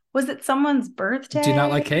 was it someone's Do you not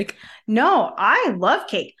like birthday? cake? No, I love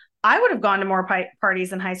cake. I would have gone to more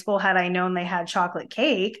parties in high school had I known they had chocolate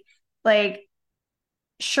cake. Like,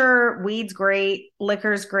 sure, weed's great,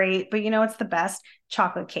 liquor's great, but it's the best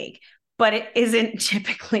chocolate cake. But it isn't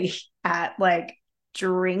typically at like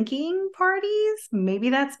drinking parties. Maybe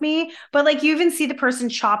that's me. But like you even see the person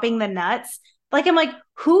chopping the nuts. Like I'm like,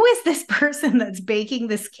 who is this person that's baking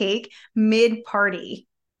this cake mid party?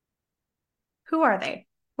 Who are they?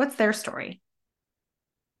 What's their story?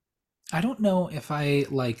 I don't know if I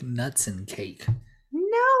like nuts and cake,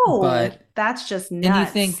 No, but that's just and you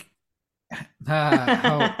nuts. think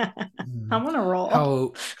how I'm on a roll.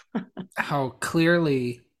 how how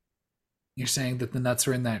clearly you're saying that the nuts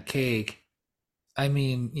are in that cake. I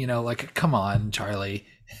mean, like, come on, Charlie.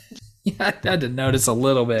 Yeah, I had to notice a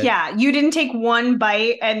little bit. Yeah, you didn't take one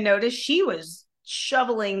bite and notice she was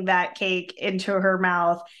shoveling that cake into her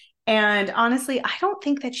mouth. And honestly, I don't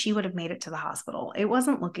think that she would have made it to the hospital. It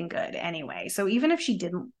wasn't looking good anyway. So even if she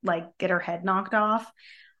didn't like get her head knocked off,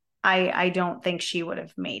 I don't think she would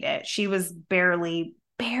have made it. She was barely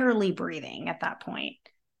breathing at that point.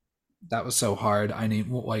 That was so hard. I mean,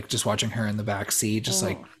 like, just watching her in the back seat, just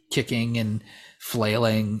like Oh. kicking and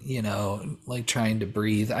flailing, like trying to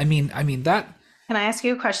breathe. I mean that. Can I ask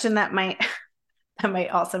you a question that might that might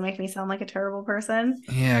also make me sound like a terrible person?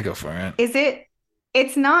 Yeah, go for it. Is it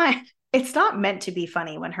it's not it's not meant to be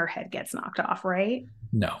funny when her head gets knocked off, right?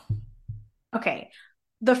 No. Okay.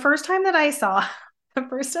 The first time that I saw the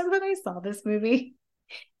first time that I saw this movie,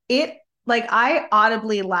 it like I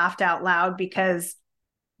audibly laughed out loud because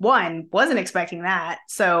one, wasn't expecting that.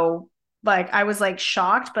 So like I was like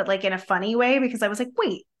shocked, but like in a funny way because I was like,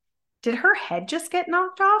 wait, did her head just get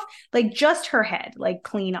knocked off? Like just her head, like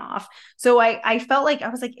clean off. So I felt like I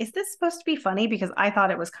was like, is this supposed to be funny? Because I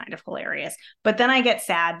thought it was kind of hilarious. But then I get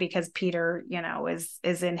sad because Peter,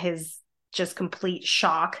 is in his just complete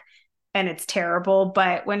shock and it's terrible.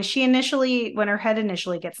 But when her head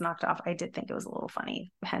initially gets knocked off, I did think it was a little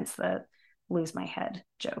funny. Hence the lose my head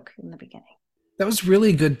joke in the beginning. That was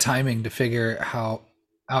really good timing to figure out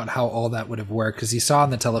how all that would have worked, because you saw in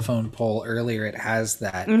the telephone poll earlier it has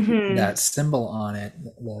Mm-hmm. that symbol on it,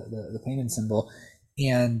 the payment symbol,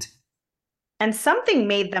 and And something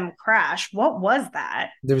made them crash. What was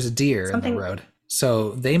that? there was a deer in the Something. road.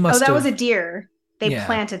 So they Oh, must that was a have, deer. They yeah.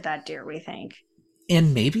 planted that deer, we think.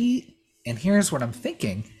 And maybe, and here's what I'm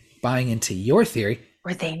thinking, buying into your theory.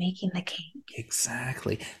 Were they making the cake?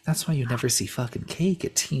 Exactly. That's why you never see fucking cake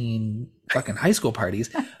at teen fucking high school parties,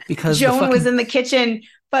 because the Joan was fucking, in the kitchen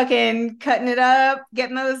fucking cutting it up,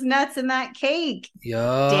 getting those nuts in that cake.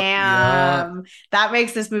 yup. Damn. That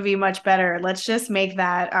makes this movie much better. Let's just make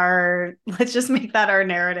that our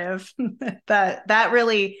narrative. That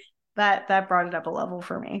really that brought it up a level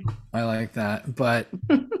for me. I like that, but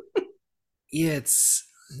it's,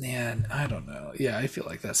 man, I don't know. Yeah, I feel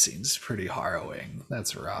like that scene's pretty harrowing.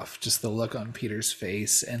 That's rough. Just the look on Peter's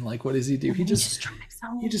face, and like, what does he do? And He then he just just drives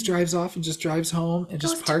home. he just drives off and just drives home and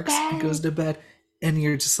Goes just to parks and goes bed. to bed. And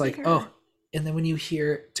you're just like, oh. Peter. And then when you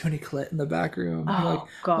hear Tony Collette in the back room, you're like, Oh oh,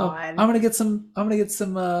 God. I'm gonna get some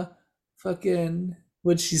fucking,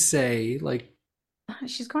 what'd she say? Like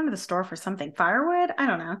She's going to the store for something. Firewood? I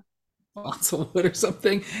don't know. balsa wood or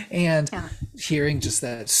something. And Yeah. hearing just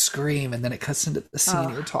that scream, and then it cuts into the scene Oh.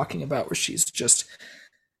 you were talking about where she's just,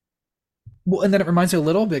 well, and then it reminds me a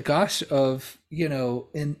little bit, gosh, of,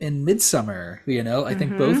 in Midsummer. I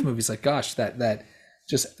think both Mm-hmm. movies, like, gosh, that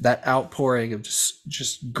just that outpouring of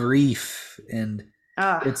just grief, and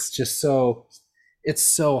Oh. it's so It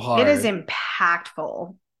is hard.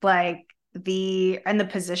 impactful. Like the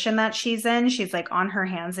position that she's in, she's like on her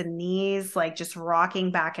hands and knees, like just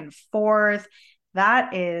rocking back and forth.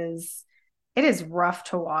 That is it is rough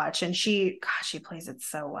to watch. And she plays it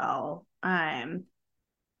so well.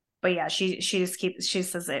 But yeah, she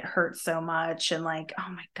says it hurts so much and like, oh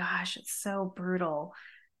my gosh, it's so brutal.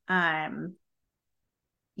 Um,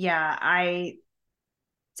 yeah, I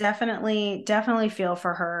definitely feel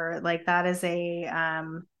for her. Like that is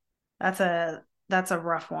that's a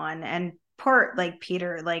rough one. And poor like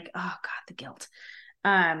Peter, like, oh God, the guilt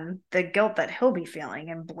that he'll be feeling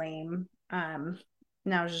and blame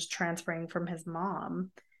now is just transferring from his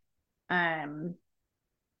mom. Um,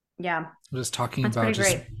 yeah, Just talking that's about pretty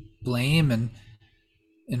just great. blame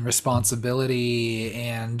and responsibility,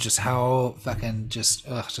 and just how fucking just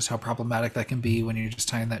how problematic that can be when you're just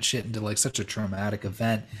tying that shit into like such a traumatic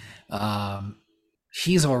event. um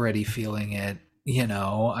he's already feeling it.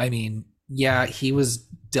 I mean, yeah, he was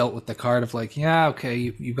dealt with the card of like, yeah, okay,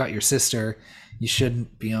 you got your sister, you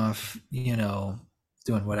shouldn't be off,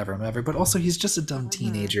 doing whatever, but also he's just a dumb Mhm.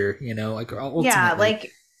 teenager, like, Yeah, ultimately.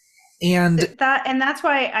 like And that's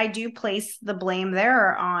why I do place the blame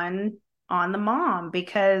there on the mom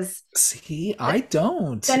because see, I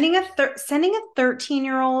don't. sending a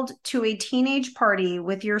 13-year-old to a teenage party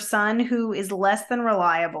with your son who is less than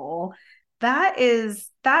reliable,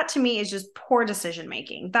 that to me is just poor decision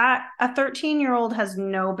making. That a 13-year-old has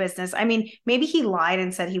no business. I mean, maybe he lied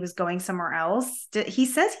and said he was going somewhere else. He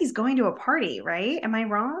says he's going to a party, right? Am I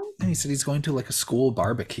wrong? And he said he's going to like a school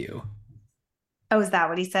barbecue. Oh, is that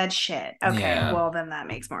what he said? Shit. Okay. Yeah. Well, then that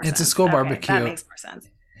makes more It's a sense. school Okay, that barbecue. makes more sense.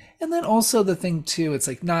 And then also the thing too, it's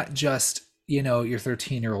like not just, your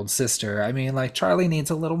 13-year-old sister. I mean, like Charlie needs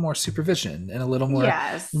a little more supervision and a little more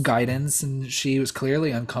Yes. guidance, and she was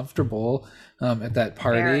clearly uncomfortable at that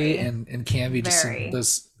party, Very, and Canby just in very.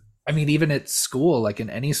 those. I mean, even at school, like in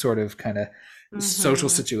any sort of kind of social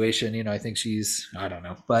Hmm. situation, I think she's, I don't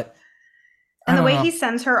know, but I And the don't way know. he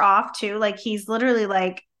sends her off too, like he's literally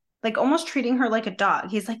like almost treating her like a dog.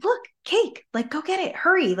 He's like, "Look, cake, like go get it.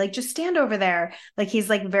 Hurry. Like just stand over there." Like he's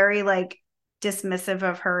like very like dismissive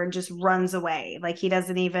of her and just runs away. Like he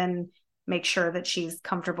doesn't even make sure that she's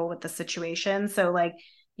comfortable with the situation. So like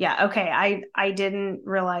yeah, okay. I didn't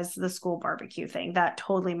realize the school barbecue thing. That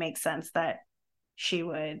totally makes sense that she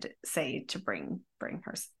would say to bring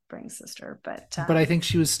sister, but But I think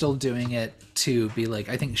she was still doing it to be like,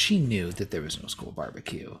 I think she knew that there was no school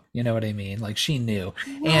barbecue. You know what I mean? Like she knew.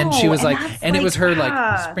 And she no, was and like, that's and it like was her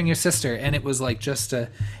like, bring your sister. And it was like just a,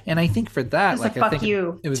 and I think for that, just a like, I fuck think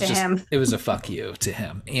you it was to just, him. it was a fuck you to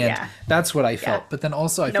him. And Yeah. that's what I Yeah. felt. But then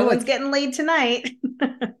also I No feel one's like, getting laid tonight.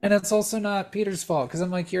 and it's also not Peter's fault because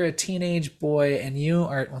I'm like, you're a teenage boy and you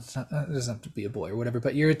are, well, it's not, it doesn't have to be a boy or whatever,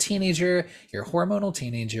 but you're a teenager, you're a hormonal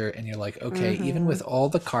teenager. And you're like, okay, even Mm-hmm. with all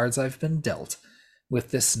the cards I've been dealt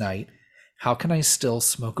with this night, how can I still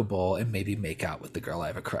smoke a bowl and maybe make out with the girl I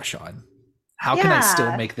have a crush on? How can I still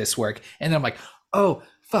Yeah. make this work? And then I'm like, oh,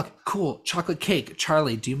 fuck, cool, chocolate cake.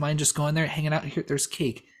 Charlie, do you mind just going there, hanging out here? There's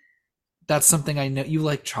cake. That's something I know you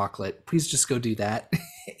like chocolate. Please just go do that.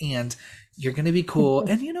 And you're going to be cool.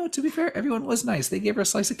 And to be fair, everyone was nice. They gave her a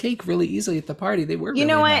slice of cake really easily at the party. They were You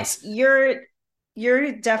know really what? nice.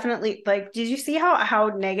 You're definitely like, did you see how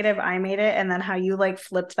negative I made it and then how you like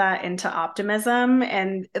flipped that into optimism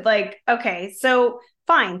and like, okay, so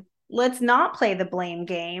fine. Let's not play the blame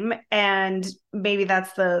game. And maybe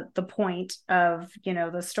that's the point of,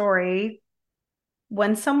 the story.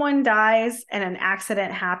 When someone dies and an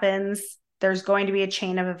accident happens, there's going to be a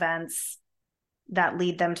chain of events that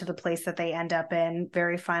lead them to the place that they end up in,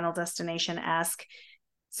 very Final Destination-esque.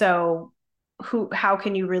 So how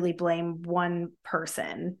can you really blame one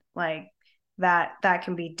person? Like that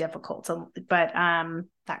can be difficult. But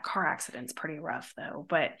that car accident's pretty rough though.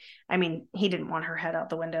 But I mean, he didn't want her head out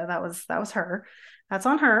the window. That was her. That's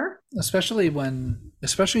on her. Especially when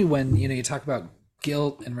you talk about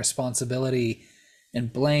guilt and responsibility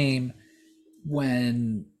and blame,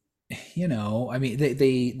 when I mean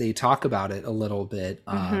they talk about it a little bit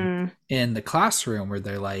Mm-hmm. in the classroom where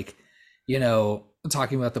they're like,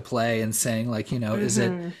 talking about the play and saying like,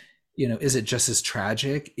 Mm-hmm. is it just as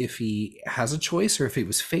tragic if he has a choice or if he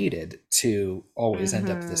was fated to always end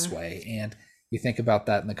up this Mm-hmm. way? And you think about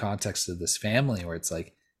that in the context of this family where it's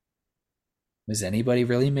like, was anybody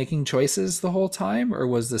really making choices the whole time, or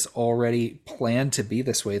was this already planned to be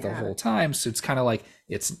this way the Yeah. whole time? So it's kind of like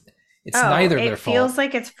it's Oh, neither their it feels fault.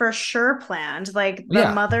 like it's for sure planned. Like the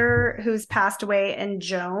Yeah. mother who's passed away and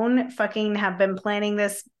Joan fucking have been planning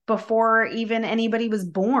this before even anybody was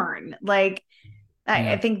born. Like I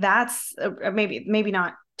Yeah. think that's maybe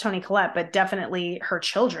not Tony Collette, but definitely her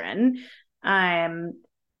children. Um,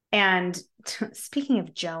 and speaking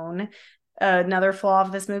of Joan, another flaw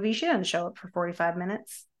of this movie, she doesn't show up for 45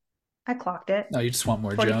 minutes. I clocked it. No, you just want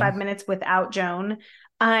more 45 Joan. minutes without Joan.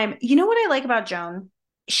 You know what I like about Joan?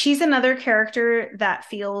 She's another character that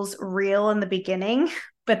feels real in the beginning,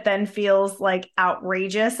 but then feels like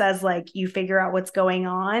outrageous as like you figure out what's going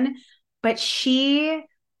on. But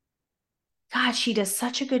God, she does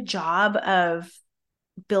such a good job of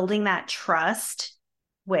building that trust.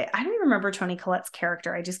 Wait, I don't even remember Tony Collette's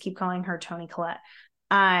character. I just keep calling her Tony Collette.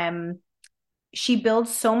 Um, she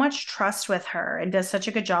builds so much trust with her and does such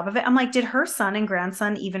a good job of it. I'm like, did her son and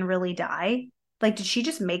grandson even really die? Like, did she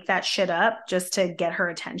just make that shit up just to get her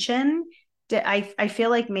attention? I feel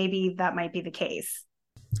like maybe that might be the case.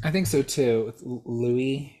 I think so too. With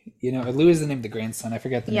Louis, Louis is the name of the grandson. I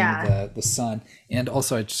forget the name of Yeah. the son. And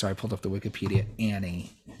also, I pulled up the Wikipedia.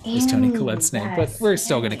 Annie is Tony Annie, Collette's name, but yes, we're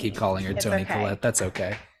still going to keep Annie. calling her It's Tony okay. Collette. That's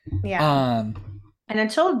okay. Yeah. Um, And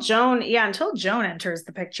until Joan enters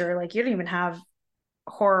the picture, like you don't even have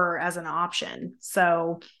horror as an option.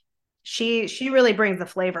 So she really brings the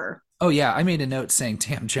flavor. oh yeah, I made a note saying,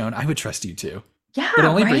 "Damn, Joan, I would trust you too," but Yeah,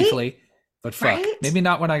 only right? briefly. But fuck, Right? maybe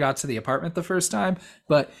not when I got to the apartment the first time.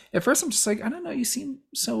 But at first, I'm just like, I don't know. You seem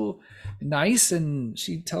so nice, and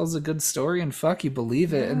she tells a good story, and fuck, you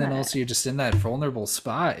believe it. And then Yeah. also, you're just in that vulnerable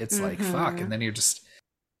spot. It's like fuck, and Hmm. then you're just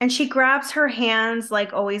And she grabs her hands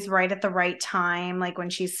like always right at the right time, like when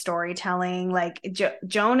she's storytelling. Like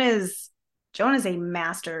Joan is a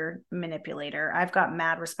master manipulator. I've got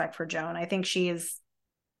mad respect for Joan. I think she is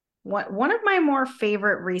one of my more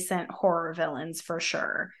favorite recent horror villains for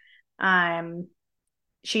sure. Um,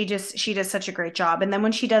 she does such a great job. And then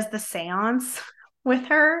when she does the seance with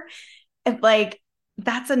her, like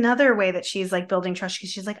that's another way that she's like building trust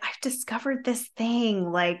because she's like, I've discovered this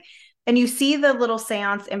thing. Like, and you see the little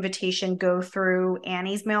seance invitation go through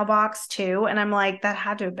Annie's mailbox too. And I'm like, that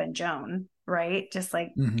had to have been Joan, right? Just like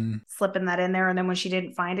mhm. slipping that in there. And then when she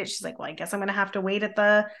didn't find it, she's like, well, I guess I'm gonna have to wait at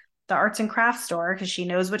the arts and crafts store because she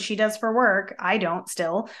knows what she does for work. I don't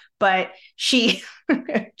still, but she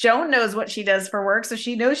Joan knows what she does for work, so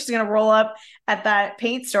she knows she's going to roll up at that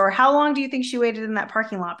paint store. How long do you think she waited in that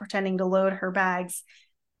parking lot pretending to load her bags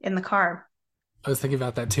in the car? I was thinking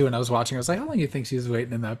about that too, and I was watching. I was like, how long do you think she was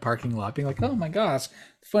waiting in that parking lot, being like, oh my gosh,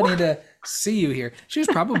 funny What? to see you here. She was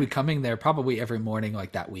probably coming there probably every morning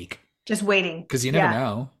like that week, Just waiting. because you never Yeah.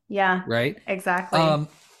 know, Yeah. right? Exactly. Um,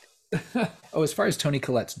 oh, as far as Toni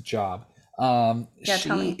Collette's job, Yeah,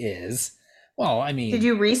 tell she me. is. Well, I Did mean,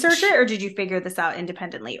 you research it or did you figure this out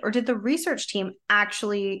independently? Or did the research team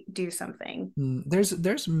actually do something?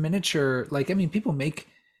 there's miniature. Like, I mean, people make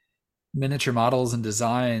miniature models and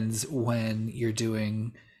designs when you're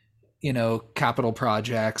doing, capital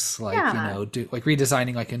projects, like Yeah. do like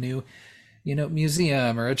redesigning like a new,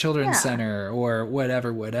 museum or a children's Yeah. center or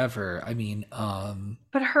whatever. I mean,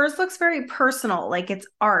 But hers looks very personal, like it's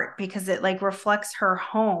art because it like reflects her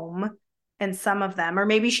home in some of them. Or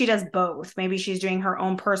maybe she does both. Maybe she's doing her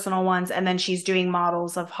own personal ones and then she's doing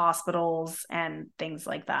models of hospitals and things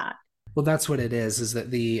like that. well, that's what it is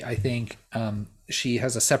that I think she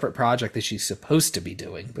has a separate project that she's supposed to be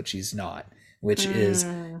doing, but she's not, which is,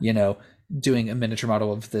 Mm. you know, doing a miniature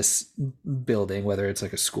model of this building, whether it's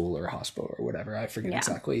like a school or a hospital or whatever. I forget Yeah.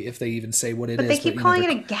 exactly if they even say what it But they is, but keep calling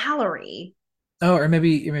they're, it a gallery. oh, or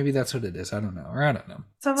maybe that's what it is. I don't know, or I don't know.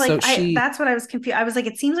 So like So she, that's what I was confused. I was like,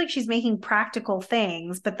 it seems like she's making practical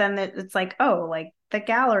things, but then it's like, oh, like the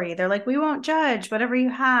gallery. They're like, we won't judge whatever you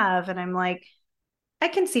have. And I'm like, I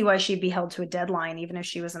can see why she'd be held to a deadline, even if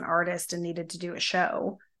she was an artist and needed to do a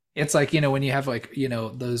show. it's like, when you have like,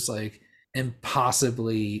 those like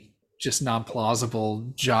impossibly just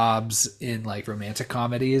non-plausible jobs in like romantic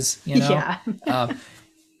comedies, Yeah. um,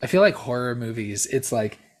 I feel like horror movies, it's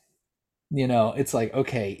like, it's like,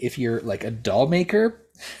 okay, if you're like a doll maker,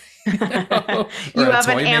 or You a have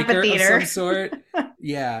an toy maker of some amphitheater. sort,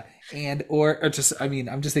 yeah, and or just, I mean,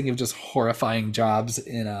 I'm just thinking of just horrifying jobs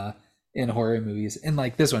in horror movies, and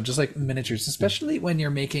like this one, just like miniatures, especially when you're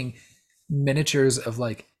making miniatures of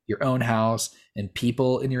like your own house and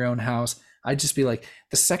people in your own house. I'd just be like,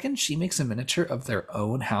 the second she makes a miniature of their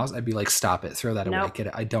own house, I'd be like, stop it, throw that away, Nope. get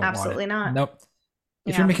it. I don't want it. Absolutely not. Nope.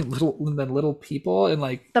 If you're Yeah. making little people and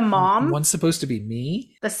like The mom, one's supposed to be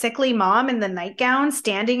me, the sickly mom in the nightgown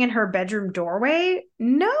standing in her bedroom doorway.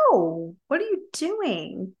 No. What are you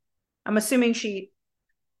doing? I'm assuming she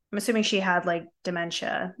I'm assuming she had like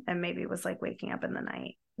dementia and maybe was like waking up in the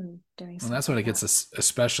night and doing and stuff that's when like it that. gets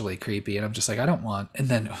especially creepy. And I'm just like, I don't want. And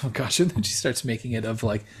then, oh gosh, and then she starts making it of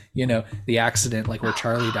like, the accident, like where Oh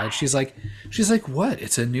Charlie died. God. She's like, what?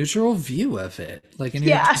 It's a neutral view of it. Like, and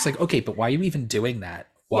you're Yeah. just like, okay, but why are you even doing that?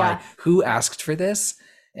 Why? Yeah. Who asked for this?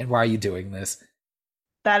 And why are you doing this?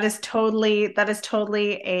 That is totally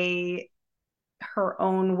a her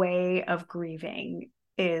own way of grieving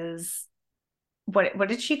is what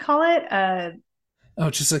did she call it? Oh,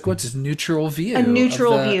 it's just like, what's his neutral A view of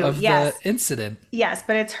neutral the view. of the Yes. incident? Yes,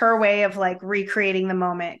 but it's her way of like recreating the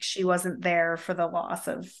moment. She wasn't there for the loss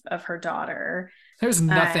of her daughter. There's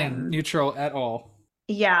nothing Um neutral at all.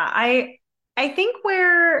 yeah, I think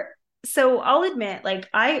where so I'll admit like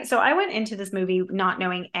I went into this movie not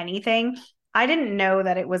knowing anything. I didn't know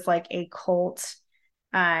that it was like a cult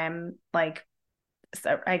like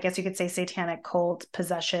so I guess you could say satanic cult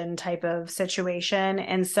possession type of situation.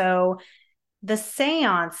 And so the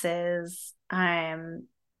seances,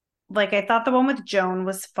 like I thought the one with Joan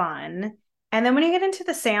was fun. And then when you get into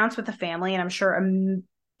the seance with the family, and I'm sure a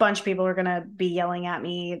bunch of people are gonna be yelling at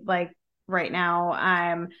me like right now,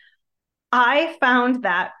 I found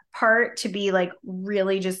that part to be like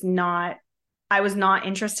really just not I was not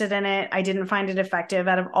interested in it. I didn't find it effective.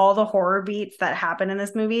 Out of all the horror beats that happen in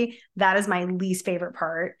this movie, that is my least favorite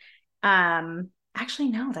part. Actually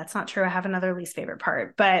no, that's not true. I have another least favorite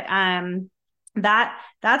part. But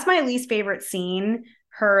That's my least favorite scene.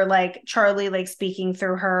 Her like Charlie like speaking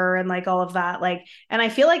through her and like all of that. Like, and I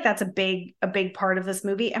feel like that's a big part of this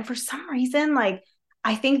movie. And for some reason, like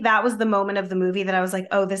I think that was the moment of the movie that I was like,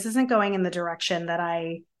 oh, this isn't going in the direction that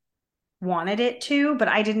I wanted it to, but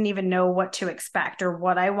I didn't even know what to expect or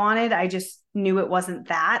what I wanted. I just knew it wasn't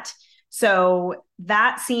that. So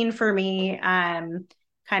that scene for me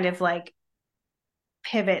kind of like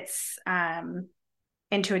pivots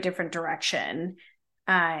into a different direction.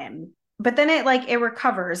 But then it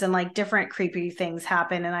recovers and like different creepy things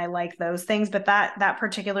happen and I like those things. But that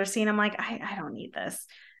particular scene, I'm like, I don't need this.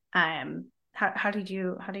 How do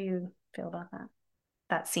you feel about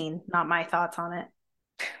that scene? Not my thoughts on it.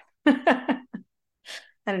 I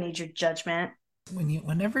don't need your judgment.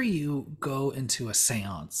 Whenever you go into a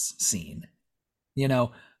seance scene, you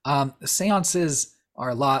know, seances are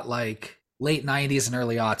a lot like late 90s and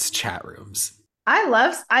early aughts chat rooms. I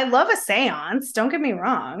love a seance. Don't get me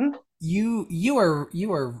wrong. You are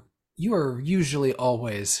usually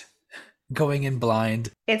always going in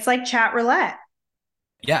blind. It's like chat roulette.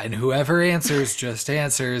 Yeah, and whoever answers just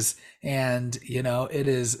answers. And it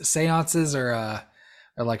is seances are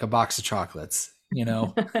like a box of chocolates.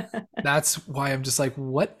 That's why I'm just like,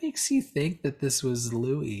 what makes you think that this was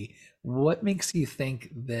Louis? What makes you think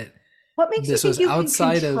that What makes you this think was you can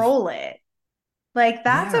outside of? control it? Like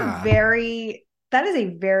Yeah. that is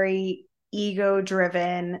a very ego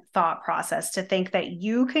driven thought process to think that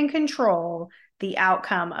you can control the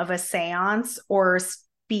outcome of a seance or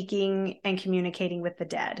speaking and communicating with the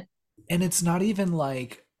dead. And it's not even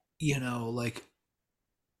like, Joan's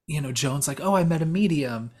like, oh, I met a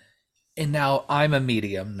medium. And now I'm a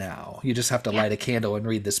medium now. You just have to Yeah. light a candle and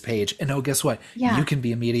read this page. And oh, guess what? You Yeah. can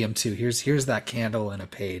be a medium too. Here's that candle and a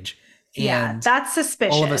page. Yeah. And That's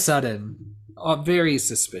all of a suspicious. sudden, very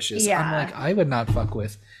suspicious. I'm Yeah. like, I would not fuck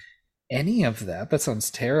with any of that. That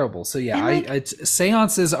sounds terrible. So yeah, And like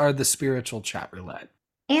seances are the spiritual chat roulette.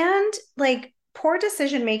 And like poor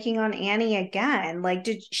decision making on Annie again. Like,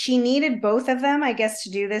 did she needed both of them, I guess, to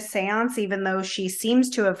do this seance, even though she seems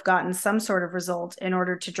to have gotten some sort of result in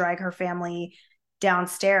order to drag her family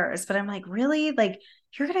downstairs. But I'm like, really? Like,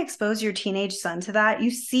 you're going to expose your teenage son to that? You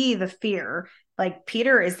see the fear. Like,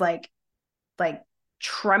 Peter is like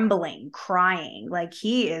trembling, crying. Like,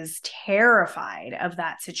 he is terrified of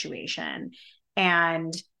that situation.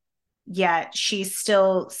 And yet she's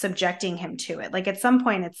still subjecting him to it. Like at some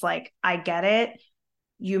point, it's like, I get it.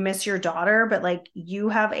 You miss your daughter, but like you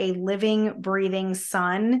have a living, breathing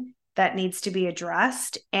son that needs to be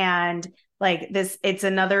addressed. And like this, it's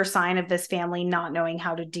another sign of this family not knowing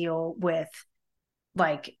how to deal with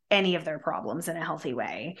like any of their problems in a healthy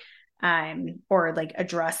way, or like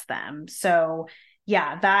address them. So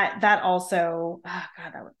yeah, that also, oh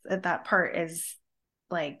God, that part is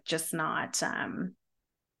like just not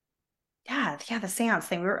yeah, the seance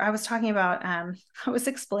thing. I was talking about I was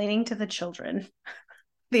explaining to the children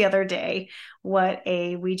the other day what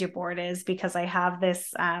a Ouija board is because I have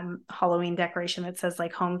this Halloween decoration that says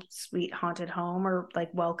like home sweet haunted home or like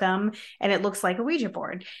welcome, and it looks like a Ouija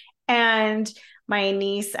board. And my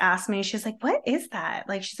niece asked me, she's like, what is that?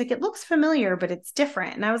 Like, she's like, it looks familiar, but it's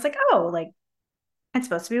different. And I was like, oh, like it's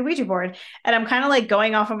supposed to be a Ouija board. And I'm kind of like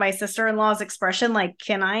going off of my sister-in-law's expression, like,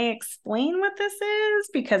 can I explain what this is?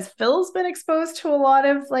 Because Phil's been exposed to a lot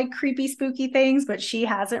of like creepy, spooky things, but she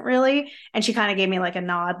hasn't really. And she kind of gave me like a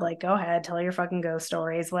nod, like, go ahead, tell your fucking ghost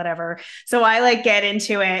stories, whatever. So I like get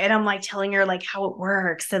into it and I'm like telling her like how it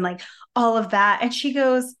works and like all of that. And she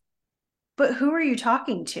goes, but who are you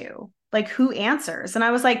talking to? Like, who answers? And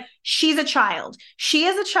I was like, she's a child. She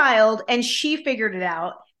is a child and she figured it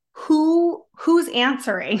out. Who's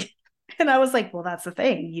answering? And I was like, well, that's the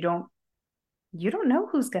thing. You don't know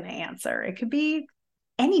who's going to answer. It could be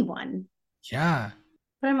anyone. Yeah.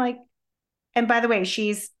 But I'm like, and by the way,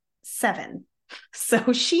 she's 7.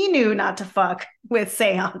 So she knew not to fuck with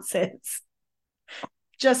seances,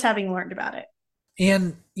 just having learned about it.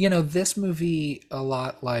 And this movie, a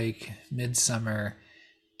lot like Midsummer,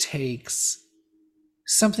 takes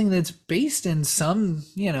something that's based in some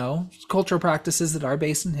cultural practices that are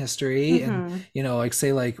based in history, and Mm-hmm. like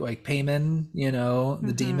say like Payman, the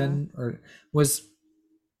Mm-hmm. demon, or was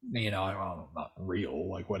I don't know, not real,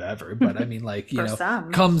 like whatever, but I mean, like, For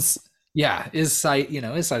some. comes, yeah, is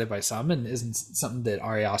cited by some and isn't something that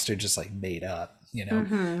Ari Aster just like made up.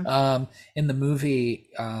 Mm-hmm. In the movie,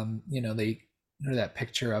 they that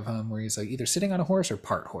picture of him where he's like either sitting on a horse or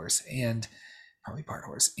part horse, and probably part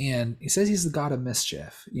horse, and he says he's the god of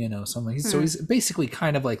mischief. So I'm like, so Hmm. he's basically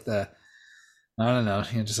kind of like the, I don't know,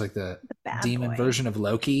 just like the The bad demon boy. version of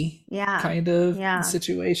Loki Yeah. kind of Yeah.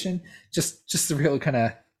 situation. Just the real kind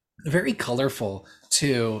of very colorful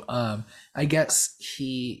too. I guess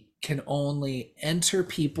he can only enter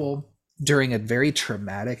people during a very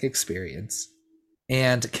traumatic experience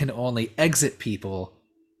and can only exit people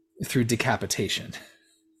through decapitation.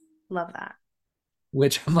 Love that.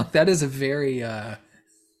 Which I'm like, that is a very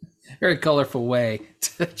very colorful way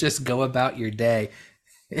to just go about your day.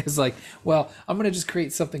 It's like, well, I'm gonna just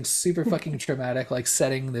create something super fucking traumatic, like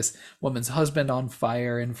setting this woman's husband on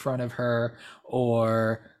fire in front of her,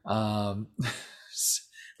 or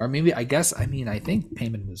or maybe I think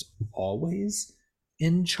Payman was always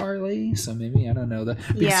in Charlie, so maybe I don't know that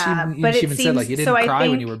because Yeah, but she it even said like seems you so didn't I cry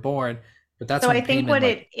when you think were born, but that's so I when think Payman what like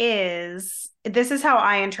it is, this is how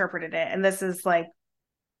I interpreted it, and this is like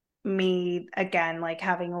me again, like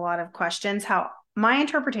having a lot of questions. How my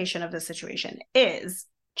interpretation of the situation is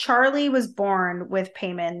Charlie was born with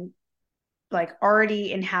Payman like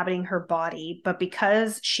already inhabiting her body, but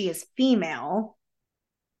because she is female,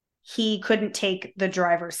 he couldn't take the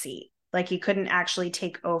driver's seat. Like he couldn't actually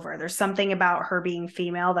take over. There's something about her being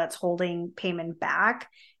female that's holding Payman back.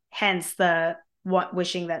 Hence the what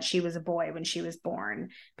wishing that she was a boy when she was born,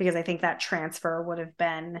 because I think that transfer would have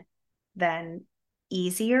been then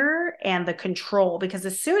easier, and the control, because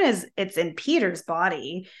as soon as it's in Peter's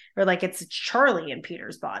body, or like it's Charlie in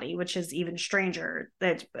Peter's body, which is even stranger,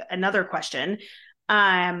 that's another question.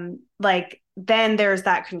 Like then there's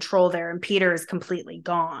that control there, and Peter is completely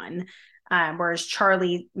gone. Whereas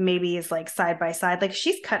Charlie maybe is like side by side, like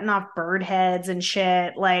she's cutting off bird heads and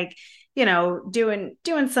shit, like doing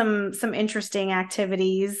some interesting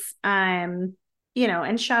activities.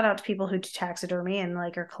 And shout out to people who do taxidermy and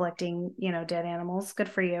like are collecting, dead animals. Good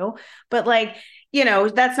for you. But like,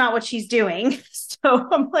 that's not what she's doing. So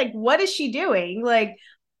I'm like, what is she doing? Like,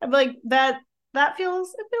 I'm like that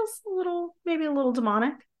feels a little, maybe a little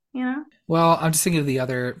demonic. well, I'm just thinking of the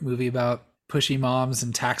other movie about pushy moms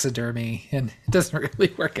and taxidermy, and it doesn't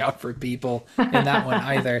really work out for people in that one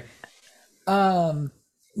either. Um,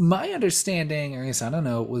 my understanding, or I guess I don't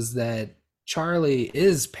know, was that Charlie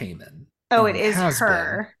is Payman Oh, it and is has been.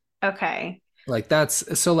 her. Okay. Like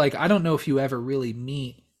that's so like I don't know if you ever really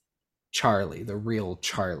meet Charlie, the real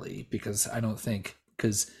Charlie, because I don't think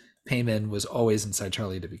because Payman was always inside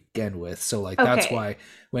Charlie to begin with. So like that's Okay. why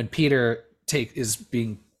when Peter take is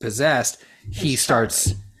being possessed, he It's starts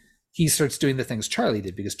Charlie. he starts doing the things Charlie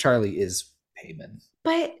did because Charlie is Payman,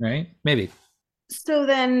 But right? Maybe so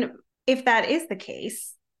then, if that is the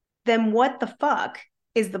case, then what the fuck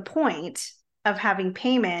is the point of having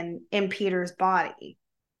Payman in Peter's body?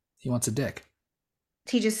 he wants a dick.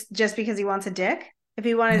 He just because he wants a dick? If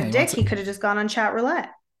he wanted Yeah, a he dick, wants he it. could have just gone on chat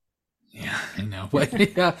roulette. Yeah, I know.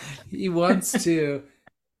 But yeah, he wants to.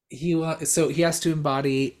 So he has to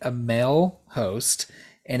embody a male host,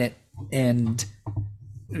 and and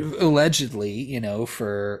allegedly,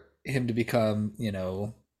 for him to become,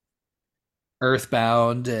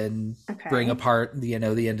 earthbound and bring Okay. apart, the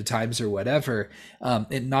end of times or whatever.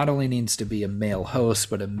 It not only needs to be a male host,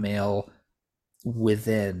 but a male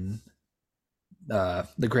within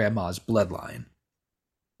the grandma's bloodline.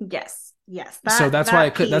 Yes. Yes. So That that's why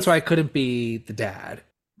that that's why piece. I couldn't be the dad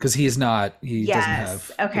because he doesn't Yes. have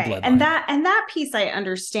the Okay. And bloodline. that piece I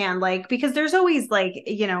understand, like, because there's always like,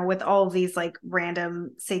 with all of these like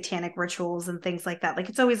random satanic rituals and things like that, like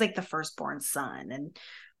it's always like the firstborn son and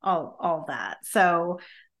all that. So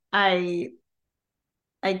I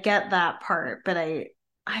I get that part, but I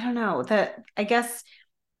don't know that I guess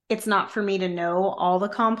it's not for me to know all the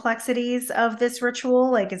complexities of this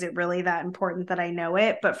ritual. Like, is it really that important that I know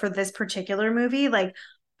it? But for this particular movie, like,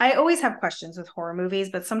 I always have questions with horror movies,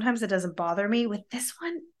 but sometimes it doesn't bother me. With this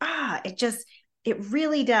one, it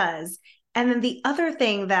really does. And then the other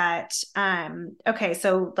thing that, okay,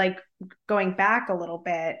 so like going back a little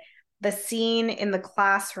bit, the scene in the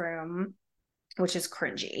classroom, which is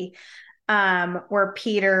cringy, where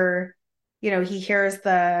Peter, he hears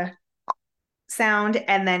the sound,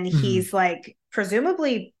 and then Mhm. he's like,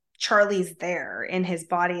 presumably Charlie's there in his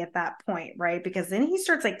body at that point, right? Because then he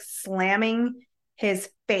starts like slamming his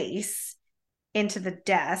face into the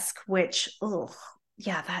desk, which, oh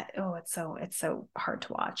yeah, it's so hard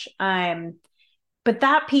to watch. But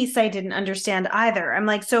that piece I didn't understand either. I'm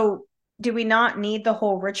like, so do we not need the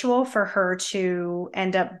whole ritual for her to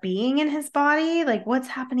end up being in his body? Like, what's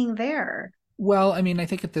happening there? Well, I mean, I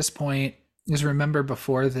think at this point, because remember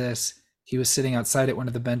before this, he was sitting outside at one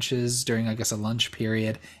of the benches during, I guess, a lunch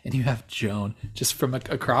period, and you have Joan just from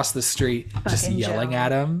across the street just Fucking yelling at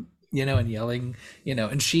Joan. him, and yelling,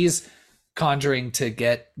 and she's conjuring to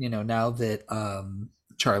get, now that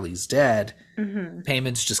Charlie's dead, Mm-hmm.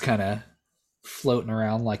 Payment's just kind of floating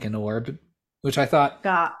around like an orb, which I thought,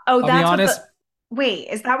 God. Oh, I'll be that's what the honest, Wait,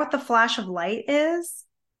 is that what the flash of light is?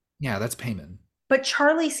 Yeah, that's payment. But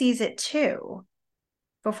Charlie sees it too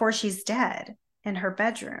before she's dead in her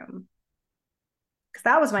bedroom. Because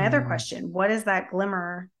that was my other Hmm. question. What is that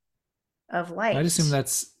glimmer of I'd assume light?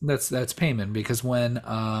 that's payment because when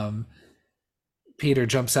Peter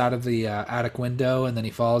jumps out of the attic window and then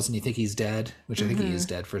he falls and you think he's dead, which I think he is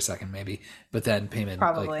Mm-hmm. dead for a second maybe, but then payment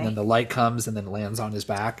like then Probably. the light comes and then lands on his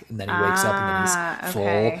back and then he wakes up and then he's Ah, full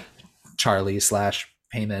okay. Charlie slash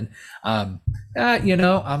payment. I'm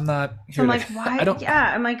not So I'm here to like, I why? don't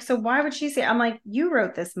Yeah, I'm like, so why would she say? I'm like, you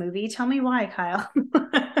wrote this movie. Tell me why, Kyle.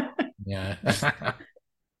 yeah.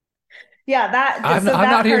 Yeah, that so I'm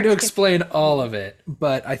that not here to part's explain confusing all me. of it,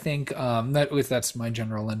 but I think that's my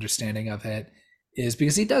general understanding of it is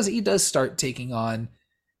because he does start taking on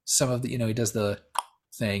some of the he does the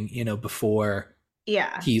thing before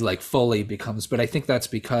Yeah. he like fully becomes, but I think that's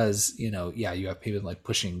because yeah, you have people like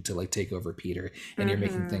pushing to like take over Peter and you're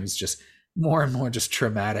making Mm-hmm. things just more and more just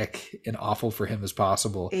traumatic and awful for him as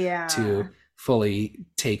possible to Yeah. fully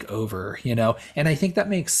take over, and I think that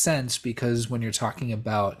makes sense because when you're talking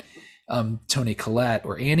about Tony Collette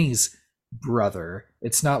or Annie's brother,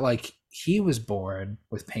 it's not like he was born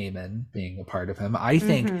with Payman being a part of him. I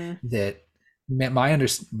think Mm-hmm. that my under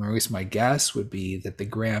or at least my guess would be that the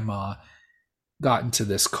grandma got into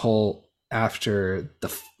this cult after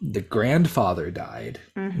the grandfather died,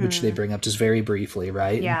 which they Mm-hmm. bring up just very briefly,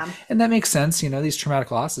 right? Yeah. And that makes sense. These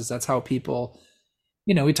traumatic losses. That's how people.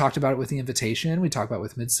 We talked about it with the invitation. We talked about it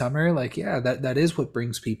with Midsummer. Like, yeah, that is what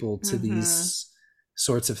brings people to Mm-hmm. these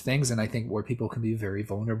sorts of things, and I think where people can be very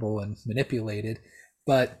vulnerable and manipulated.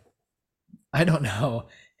 But I don't know.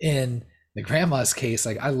 In the grandma's case,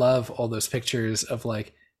 like I love all those pictures of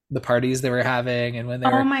like the parties they were having and when Oh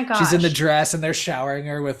they're my she's in the gosh. dress and they're showering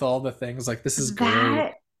her with all the things. Like this is great.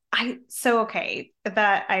 That I so okay.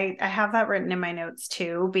 That I have that written in my notes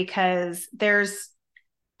too because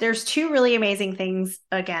there's two really amazing things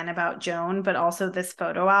again about Joan, but also this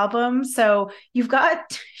photo album. So you've got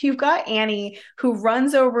Annie who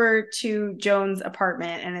runs over to Joan's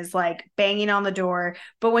apartment and is like banging on the door.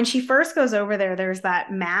 But when she first goes over there, there's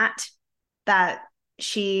that mat that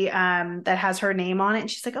she that has her name on it. And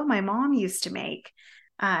she's like, oh, my mom used to make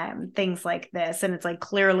things like this. And it's like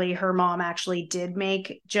clearly her mom actually did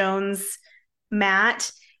make Joan's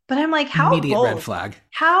mat. But I'm like, how Immediate red bold? flag.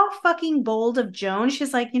 How fucking bold of Joan.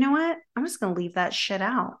 She's like, you know what? I'm just gonna leave that shit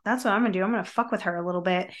out. That's what I'm gonna do. I'm gonna fuck with her a little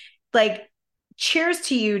bit. Like, cheers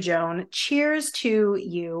to you, Joan. Cheers to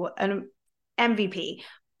you, an MVP.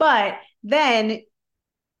 But then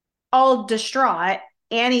all distraught,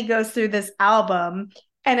 Annie goes through this album.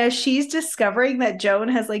 And as she's discovering that Joan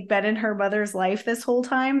has like been in her mother's life this whole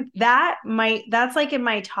time, that's like in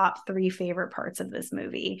my top three favorite parts of this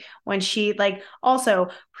movie. When she like also,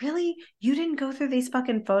 really, you didn't go through these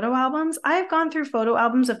fucking photo albums? I've gone through photo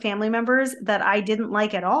albums of family members that I didn't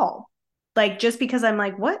like at all. Like just because I'm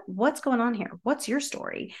like, what's going on here? What's your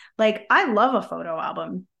story? Like, I love a photo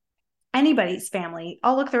album, anybody's family.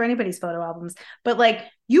 I'll look through anybody's photo albums, but like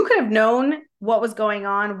you could have known what was going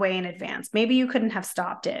on way in advance. Maybe you couldn't have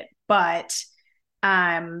stopped it, but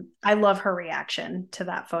I love her reaction to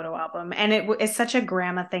that photo album. And it's such a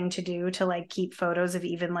grandma thing to do to like keep photos of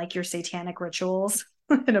even like your satanic rituals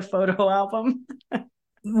in a photo album.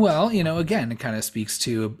 Well, again, it kind of speaks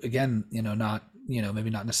to again, not maybe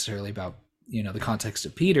not necessarily about the context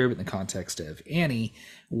of Peter, but the context of Annie,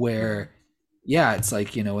 where yeah, it's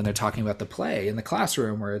like when they're talking about the play in the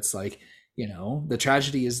classroom, where it's like the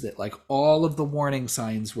tragedy is that like all of the warning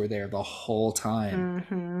signs were there the whole time,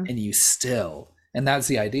 Mm-hmm. and you still, and that's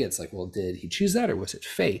the idea. It's like, well, did he choose that or was it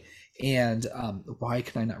fate? And why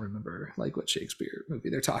can I not remember like what Shakespeare movie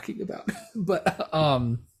they're talking about? But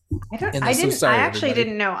and I so didn't, I sorry, actually everybody.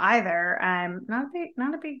 didn't know either.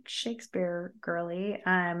 Not a big Shakespeare girly.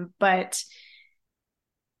 But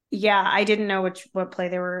yeah, I didn't know what play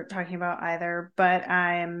they were talking about either. But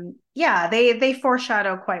yeah, they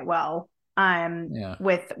foreshadow quite well Yeah.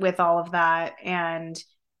 with all of that. And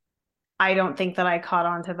I don't think that I caught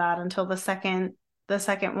on to that until the second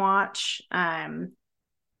watch.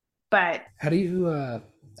 But How do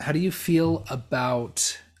you feel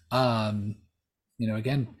about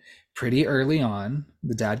again, pretty early on,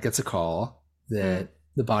 the dad gets a call mm, that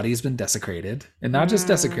the body's been desecrated, and not just mm,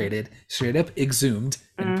 desecrated, straight up exhumed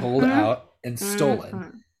and pulled mm-hmm, out and stolen.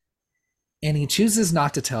 mm-hmm. And he chooses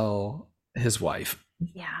not to tell his wife.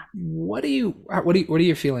 Yeah. What are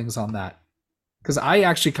your feelings on that? Because I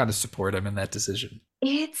actually kind of support him in that decision.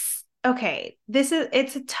 It's okay.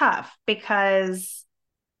 It's tough because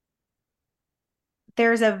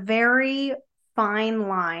there's a very fine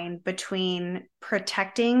line between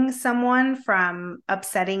protecting someone from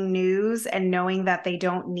upsetting news and knowing that they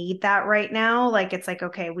don't need that right now. Like, it's like,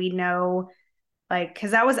 okay, we know, like,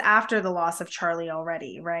 because that was after the loss of Charlie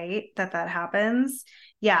already, right? That happens.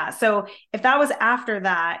 Yeah. So if that was after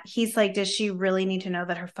that, he's like, does she really need to know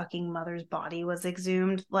that her fucking mother's body was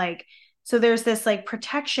exhumed? Like, so there's this like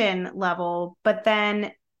protection level, but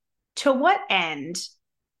then to what end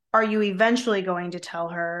are you eventually going to tell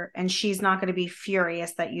her and she's not going to be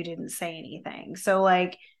furious that you didn't say anything? So,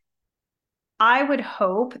 like, I would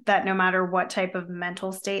hope that no matter what type of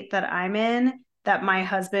mental state that I'm in, that my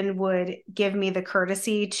husband would give me the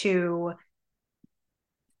courtesy to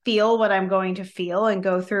feel what I'm going to feel and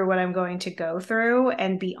go through what I'm going to go through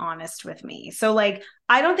and be honest with me. So, like,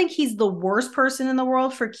 I don't think he's the worst person in the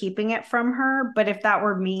world for keeping it from her, but if that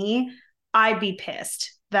were me, I'd be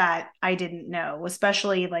pissed that I didn't know,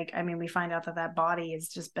 especially like, I mean, we find out that that body has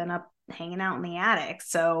just been up hanging out in the attic.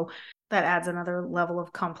 So that adds another level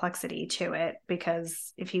of complexity to it,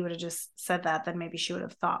 because if he would have just said that, then maybe she would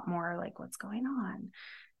have thought more like, what's going on?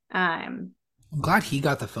 I'm glad he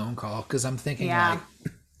got the phone call, because I'm thinking, Yeah.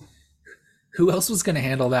 like, who else was going to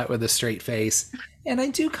handle that with a straight face? And I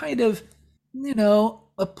do kind of,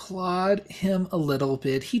 applaud him a little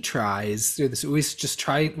bit. He tries through this. We just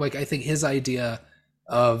try, like, I think his idea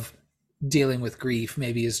of dealing with grief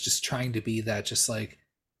maybe is just trying to be that, just like,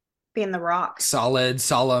 Being the rock. solid,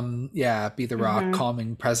 solemn, yeah, be the rock,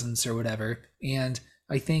 calming presence or whatever. And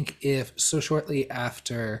I think if so shortly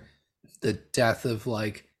after the death of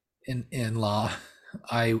like an in-law,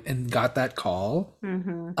 I got that call,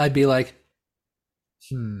 I'd be like,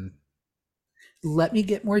 let me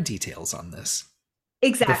get more details on this.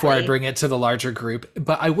 Exactly. Before I bring it to the larger group.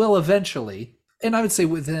 But I will eventually, and I would say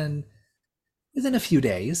within a few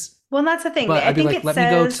days. Well, that's the thing. But I'd be like, let me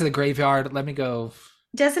go to the graveyard. Let me go.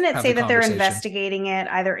 Doesn't it say that they're investigating it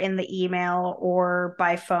either in the email or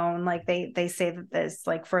by phone? Like they say that there's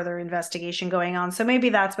like further investigation going on. So maybe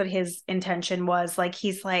that's what his intention was. Like,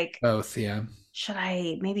 he's like, both, yeah. Should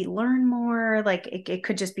I maybe learn more? Like, it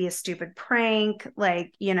could just be a stupid prank.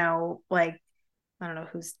 Like, like, I don't know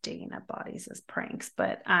who's digging up bodies as pranks,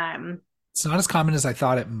 but it's not as common as I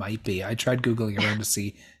thought it might be. I tried Googling around to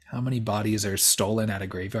see how many bodies are stolen out of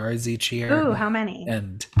graveyards each year. Ooh, how many?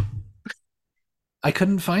 And I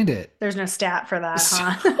couldn't find it. There's no stat for that,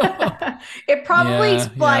 huh? It probably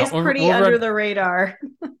flies pretty under the radar.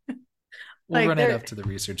 We'll run it up to the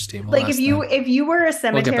research team. Like, if you were a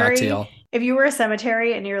cemetery, if you were a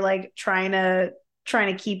cemetery and you're like trying to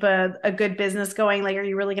keep a good business going, like, are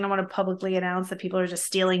you really going to want to publicly announce that people are just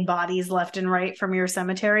stealing bodies left and right from your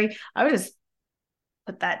cemetery? I would just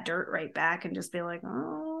put that dirt right back and just be like,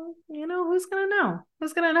 oh, who's going to know?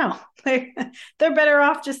 Who's going to know? They're better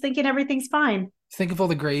off just thinking everything's fine. Think of all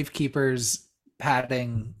the gravekeepers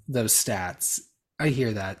padding those stats. I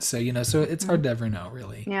hear that. So, so it's hard to ever know,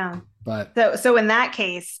 really. Yeah. But so in that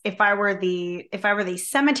case, if I were the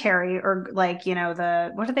cemetery, or like,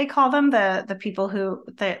 what do they call them? The people who,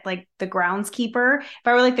 like the groundskeeper. If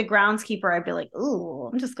I were like the groundskeeper, I'd be like, ooh,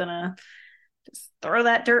 I'm just gonna throw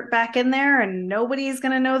that dirt back in there and nobody's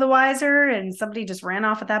gonna know the wiser, and somebody just ran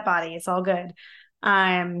off with that body. It's all good.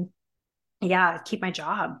 Yeah, keep my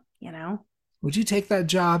job, Would you take that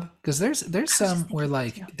job? Because there's some where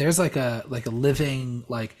like there's like a living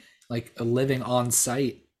like a living on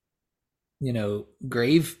site,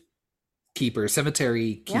 grave keeper,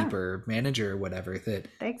 cemetery keeper, manager, whatever, that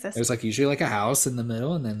they exist. There's like usually like a house in the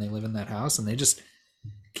middle, and then they live in that house and they just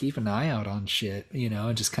keep an eye out on shit,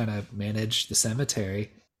 and just kind of manage the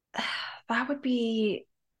cemetery. That'd be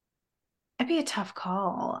a tough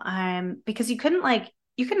call. Because you couldn't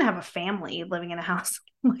have a family living in a house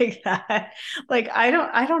like that. Like, I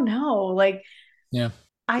don't know. Like, yeah,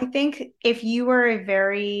 I think if you were a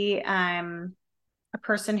very a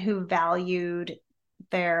person who valued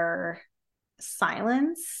their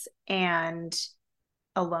silence and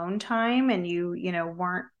alone time, and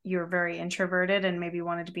you're very introverted and maybe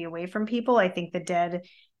wanted to be away from people, I think the dead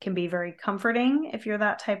can be very comforting if you're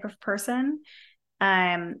that type of person.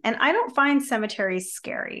 And I don't find cemeteries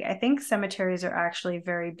scary. I think cemeteries are actually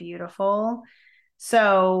very beautiful.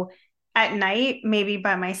 So at night, maybe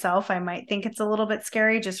by myself, I might think it's a little bit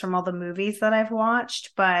scary just from all the movies that I've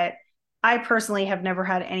watched. But I personally have never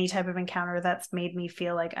had any type of encounter that's made me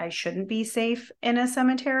feel like I shouldn't be safe in a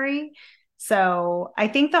cemetery. So I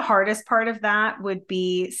think the hardest part of that would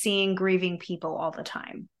be seeing grieving people all the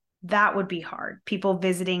time. That would be hard. People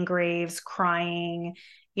visiting graves, crying,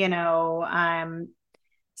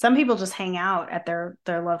 some people just hang out at their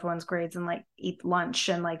loved ones' graves and like eat lunch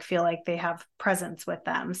and like feel like they have presence with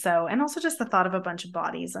them. So, and also just the thought of a bunch of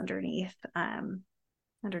bodies underneath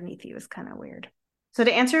you is kind of weird. So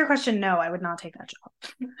to answer your question, no, I would not take that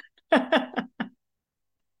job.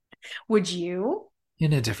 Would you?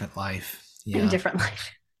 In a different life. In a Yeah. different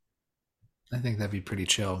life. I think that'd be pretty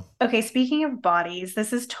chill. Okay, speaking of bodies,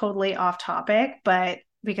 this is totally off topic, but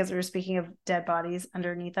because we were speaking of dead bodies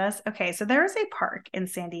underneath us. Okay, so there is a park in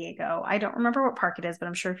San Diego. I don't remember what park it is, but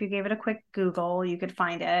I'm sure if you gave it a quick Google, you could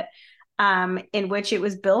find it. In which it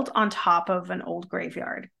was built on top of an old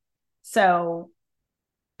graveyard. So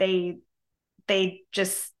they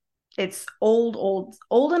just it's old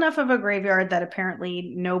enough of a graveyard that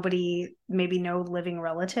apparently nobody, maybe no living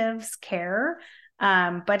relatives care.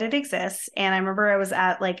 But it exists. And I remember I was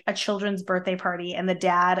at like a children's birthday party, and the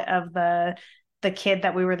dad of the kid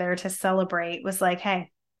that we were there to celebrate was like,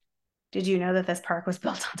 "Hey, did you know that this park was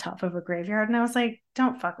built on top of a graveyard?" And I was like,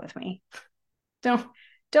 "Don't fuck with me. Don't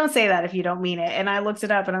don't say that if you don't mean it." And I looked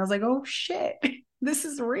it up and I was like, "Oh shit, this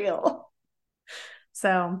is real."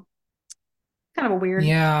 So kind of a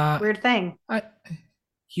Yeah. weird thing. I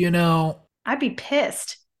you know, I'd be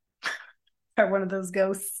pissed by one of those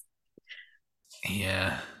ghosts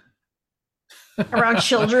yeah. around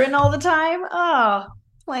children all the time. Oh,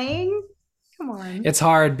 playing? Come on. It's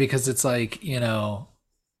hard because it's like,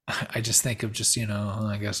 I just think of just,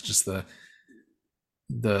 I guess just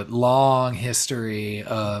the long history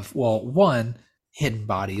of, well, one, hidden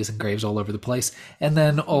bodies and graves all over the place, and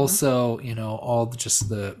then also, all just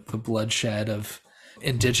the bloodshed of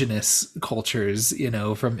indigenous cultures,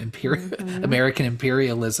 from American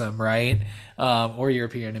imperialism, right? Or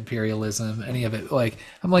European imperialism, any of it. Like,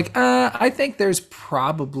 I'm like, I think there's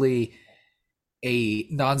probably a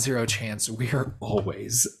non-zero chance we are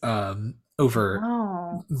always over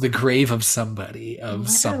the grave of somebody, of Literally.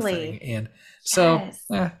 something. And so,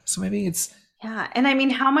 Yes. so maybe it's, Yeah. And I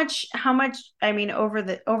mean, I mean,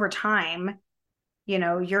 over time,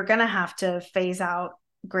 you're gonna have to phase out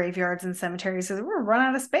graveyards and cemeteries because we're gonna run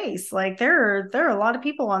out of space. Like there are a lot of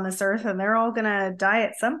people on this earth and they're all gonna die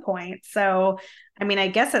at some point. So I mean, I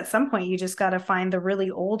guess at some point you just gotta find the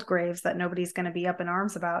really old graves that nobody's gonna be up in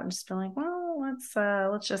arms about and just be like, well,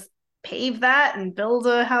 let's just pave that and build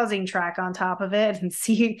a housing track on top of it and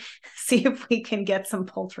see if we can get some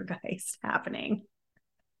poltergeist happening.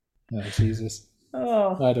 oh, Jesus.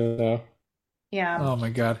 Oh, I don't know. yeah. Oh my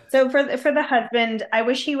God. So for the husband, I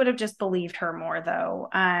wish he would have just believed her more though.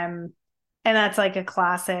 And that's like a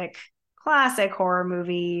classic horror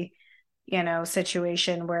movie,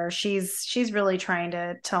 situation where she's really trying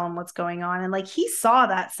to tell him what's going on. And like he saw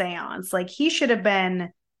that seance. Like he should have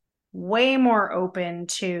been way more open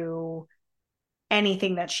to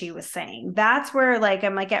anything that she was saying. That's where like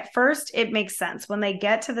I'm like at first it makes sense. When they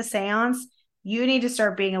get to the seance, you need to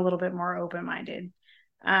start being a little bit more open-minded.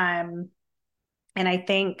 Um and I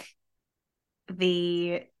think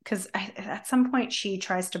because at some point she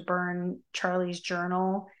tries to burn Charlie's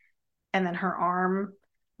journal and then her arm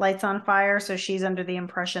lights on fire. So she's under the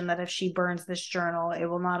impression that if she burns this journal, it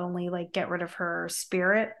will not only like get rid of her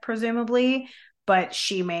spirit, presumably, but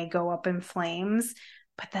she may go up in flames.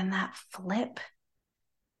 But then that flip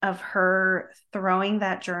of her throwing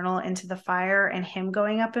that journal into the fire and him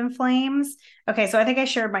going up in flames. Okay, so I think I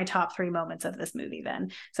shared my top 3 moments of this movie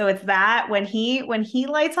then. So it's that when he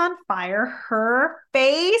lights on fire, her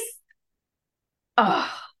face,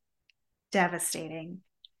 oh, devastating.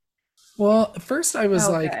 Well, first I was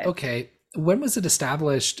like, Good. okay, when was it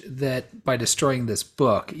established that by destroying this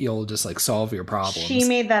book, you'll just like solve your She problems?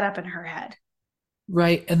 made that up in her head.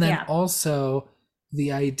 Right. And then Yeah. also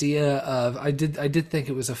the idea of I did think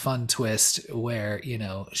it was a fun twist where,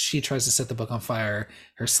 she tries to set the book on fire,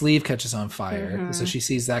 her sleeve catches on fire, so she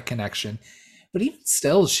sees that connection. But even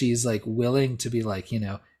still, she's like willing to be like,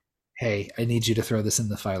 hey, I need you to throw this in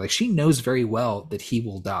the fire. Like she knows very well that he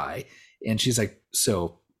will die. And she's like,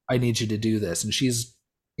 so I need you to do this. And she's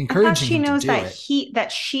I thought encouraging she him to knows do that it.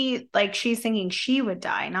 she's thinking she would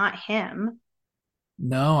die, not him.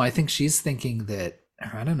 No, I think she's thinking that,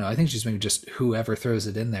 I don't know. I think she's maybe just whoever throws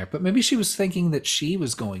it in there. But maybe she was thinking that she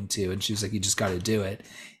was going to, and she was like, you just got to do it.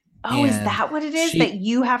 Oh, is And that what it is? That she,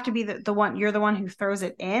 you have to be the one, you're the one who throws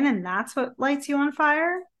it in, and that's what lights you on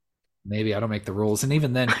fire? maybe I don't make the rules. And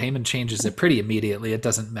even then, Payman changes it pretty immediately. It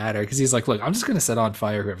doesn't matter because he's like, look, I'm just going to set on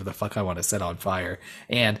fire whoever the fuck I want to set on fire.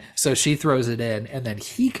 And so she throws it in, and then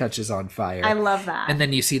he catches on fire. I love that. And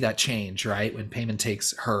then you see that change, right? When Payman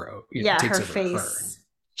takes her, Yeah, takes her over her. face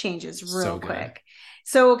changes real So good. quick.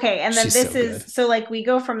 So, okay. And then She's this so good. is so like we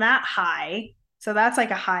go from that high. So that's like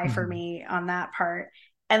a high for Mhm. me on that part.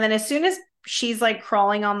 And then as soon as she's like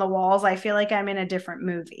crawling on the walls, I feel like I'm in a different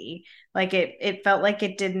movie. Like it felt like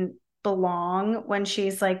it didn't belong when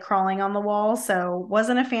she's like crawling on the wall. So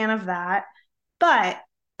wasn't a fan of that. But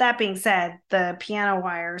that being said, the piano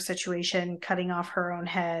wire situation, cutting off her own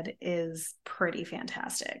head, is pretty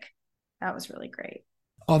fantastic. That was really great.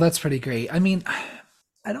 Oh, that's pretty great. I mean,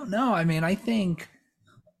 I don't know. I mean, I think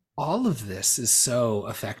all of this is so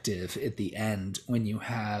effective at the end when you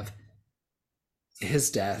have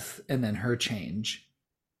his death and then her change.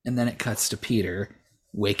 And then it cuts to Peter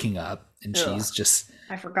waking up and Ugh. she's just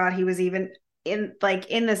I forgot he was even in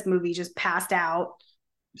this movie, just passed out.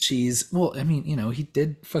 she's well, I mean, he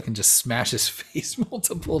did fucking just smash his face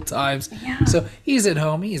multiple times. Yeah. So he's at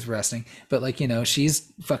home, he's resting, but like,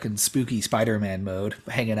 she's fucking spooky Spider-Man mode,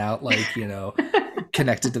 hanging out like,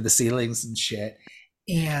 connected to the ceilings and shit.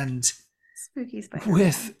 And Spooky Spider-Man.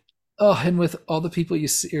 with all the people you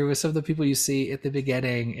see, or with some of the people you see at the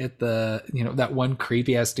beginning, at the that one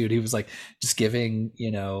creepy ass dude who was like just giving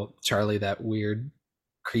Charlie that weird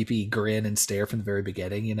creepy grin and stare from the very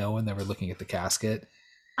beginning, when they were looking at the casket.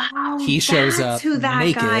 Oh, He shows that's up who that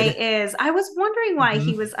naked. guy is. I was wondering why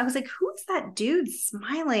Mhm. I was like, who's that dude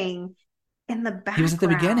smiling in the He was at the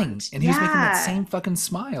beginning, background? and he was making that Yeah. same fucking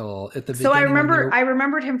smile at the So beginning when they're I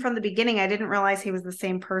remembered him from the beginning. I didn't realize he was the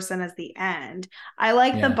same person as the end. I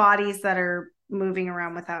like the yeah, bodies that are moving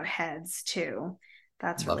around without heads too.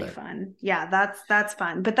 That's love really it. fun. Yeah, that's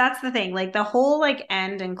fun. But that's the thing. Like the whole like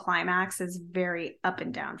end and climax is very up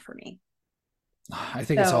and down for me.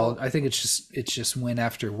 So I think it's just win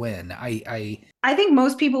after win. I think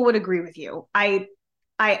most people would agree with you. I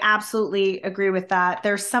absolutely agree with that.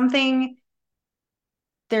 There's something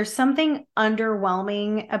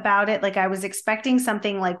underwhelming about it. Like I was expecting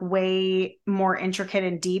something like way more intricate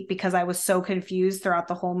and deep because I was so confused throughout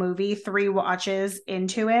the whole movie, 3 watches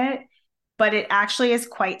into it. But it actually is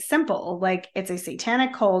quite simple. Like it's a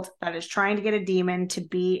satanic cult that is trying to get a demon to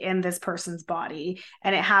be in this person's body.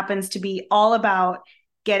 And it happens to be all about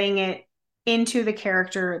getting it into the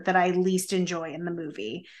character that I least enjoy in the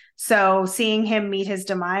movie. So seeing him meet his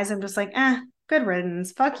demise, I'm just like, good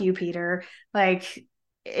riddance. Fuck you, Peter. Like,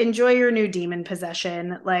 enjoy your new demon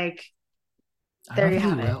possession. Like, I there don't you think he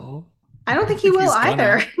have it. will. I I don't don't think he think will he's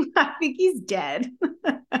either. gonna. I think he's dead.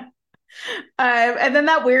 And then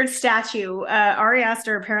that weird statue. Ari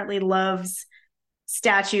Aster apparently loves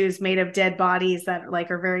statues made of dead bodies that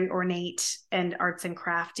like are very ornate and arts and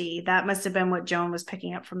crafty. That must have been what Joan was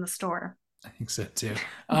picking up from the store. I think so too.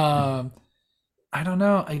 Um, I don't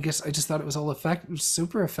know. I guess I just thought it was all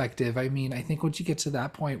super effective. I mean, I think once you get to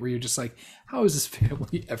that point where you're just like, how is this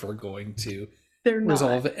family ever going to They're not.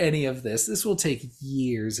 resolve any of this? This will take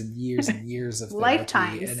years and years and years of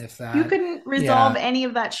therapy, and Lifetimes. if You that, couldn't resolve yeah. any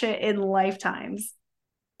of that shit in lifetimes.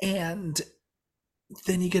 And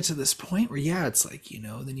then you get to this point where, yeah, it's like,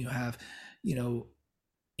 then you have, you know,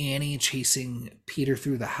 Annie chasing Peter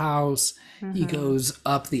through the house. He Mm-hmm. goes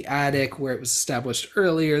up the attic where it was established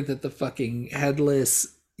earlier that the fucking headless,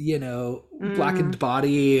 blackened Mm.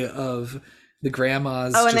 body of the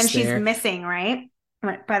grandma's Oh, and then just she's there. missing, right?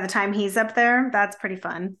 By the time he's up there, that's pretty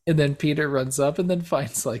fun. And then Peter runs up and then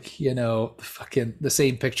finds like, fucking the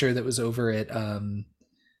same picture that was over at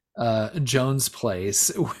Jones' place,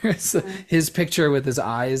 where it's Mm. his picture with his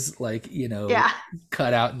eyes like, Yeah.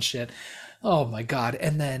 cut out and shit. Oh my god.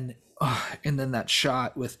 And then that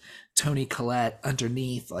shot with Toni Collette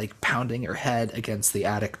underneath, like pounding her head against the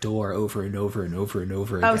attic door over and over and over and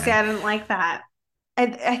over Oh, see, again. I didn't like that.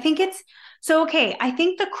 I think it's so okay. I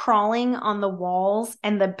think the crawling on the walls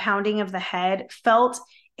and the pounding of the head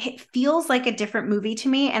it feels like a different movie to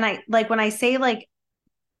me. And I like when I say like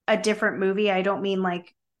a different movie, I don't mean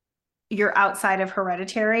like you're outside of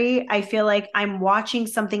Hereditary. I feel like I'm watching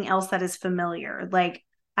something else that is familiar. Like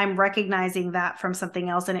I'm recognizing that from something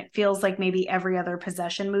else. And it feels like maybe every other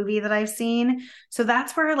possession movie that I've seen. So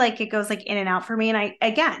that's where like it goes like in and out for me. And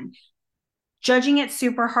again, judging it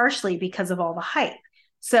super harshly because of all the hype.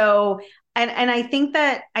 So, and I think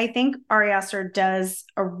Ari Aster does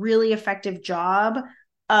a really effective job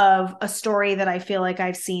of a story that I feel like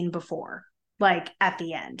I've seen before, like at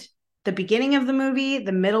the end. The beginning of the movie,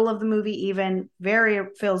 the middle of the movie, even very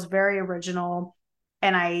feels very original.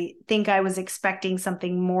 And I think I was expecting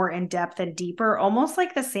something more in depth and deeper, almost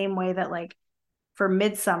like the same way that like for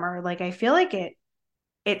Midsummer, like I feel like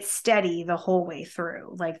it's steady the whole way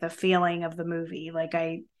through, like the feeling of the movie. Like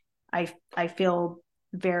I feel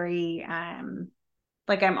very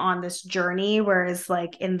like I'm on this journey, whereas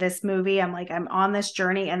like in this movie I'm like I'm on this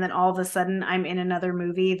journey and then all of a sudden I'm in another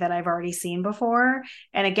movie that I've already seen before.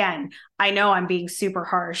 And again, I know I'm being super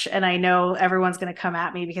harsh and I know everyone's going to come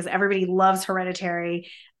at me because everybody loves Hereditary,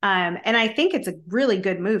 and I think it's a really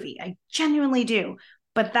good movie. I genuinely do.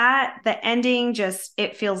 But that the ending just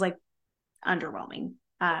it feels like underwhelming.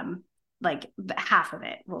 Like half of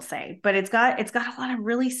it, we'll say. But it's got a lot of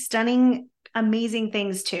really stunning, amazing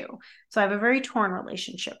things too. So I have a very torn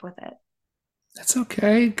relationship with it. That's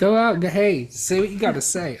okay. Go out and hey, say what you got to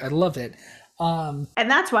say. I love it. And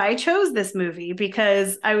that's why I chose this movie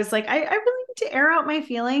because I was like, I really need to air out my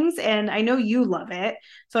feelings, and I know you love it.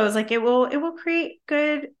 So I was like, it will create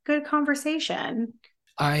good conversation.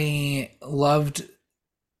 I loved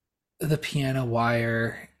the piano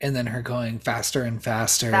wire and then her going faster and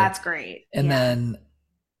faster. That's great. And Yeah.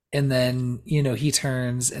 then he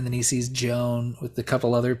turns and then he sees Joan with a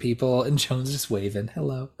couple other people and Joan's just waving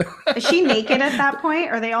hello. Is she naked at that point?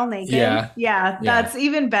 Are they all naked? Yeah. Yeah, Yeah. that's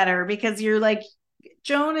even better because you're like,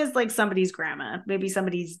 Joan is like somebody's grandma, maybe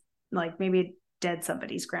dead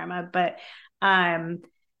somebody's grandma, but um,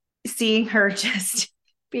 seeing her just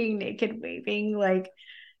being naked, waving, like,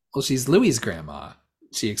 Well, she's Louis's grandma.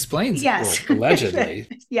 She explains it. Well, yes, allegedly.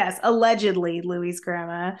 yes, allegedly Louis's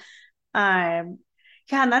grandma. Um,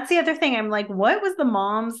 yeah, and that's the other thing. I'm like, what was the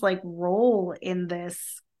mom's like role in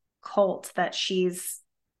this cult that she's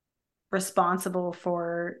responsible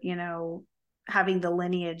for, having the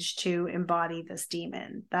lineage to embody this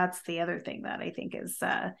demon? That's the other thing that I think is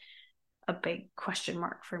a big question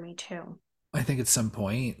mark for me too. I think at some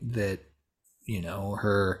point that,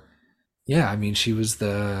 her, yeah, I mean, she was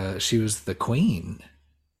the queen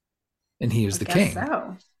and he was I the guess king.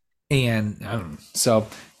 so. And so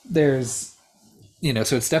there's,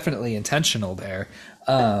 so it's definitely intentional there.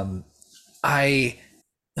 I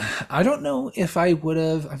I don't know if I would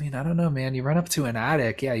have. I mean, I don't know, man. You run up to an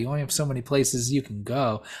attic. Yeah, you only have so many places you can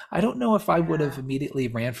go. I don't know if I would have Yeah. immediately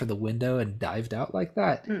ran for the window and dived out like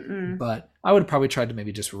that, Mm-mm. but I would have probably tried to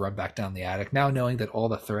maybe just run back down the attic. Now knowing that all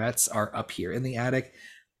the threats are up here in the attic,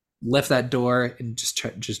 lift that door and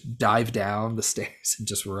just dive down the stairs and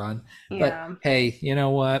just run. But Yeah. hey, you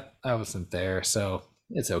know what? I wasn't there, so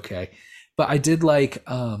it's okay. But I did like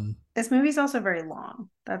This movie's also very long.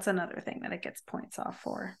 That's another thing that it gets points off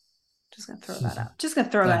for. Just gonna throw that out. Just gonna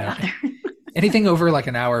throw I that know out there. anything over like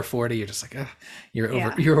an hour 40, you're just like, ugh,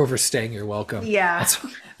 Yeah. you're overstaying your welcome. Yeah.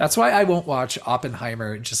 That's why I won't watch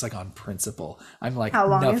Oppenheimer just like on principle. I'm like, How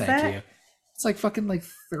long no, is thank that? you. It's like fucking like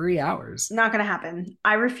 3 hours. Not gonna happen.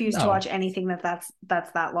 I refuse to No, watch anything that's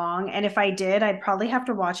that long. And if I did, I'd probably have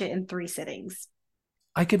to watch it in 3 sittings,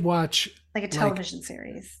 I could watch like a like, television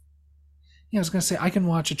series. yeah, I was gonna say I can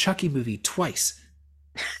watch a Chucky movie twice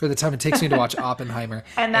for the time it takes me to watch Oppenheimer.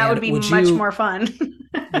 And that would And be would much you more fun.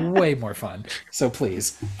 way more fun. So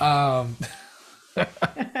please.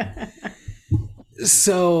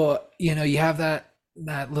 So, you have that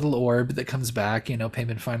little orb that comes back,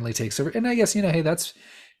 Payment finally takes over. And I guess, hey, that's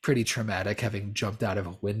pretty traumatic having jumped out of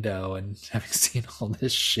a window and having seen all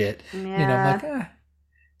this shit. I'm Yeah. like,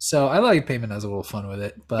 So I like Payment has a little fun with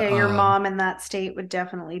it, Yeah, but your mom in that state would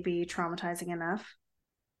definitely be traumatizing enough.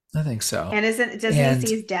 I think so. And doesn't he And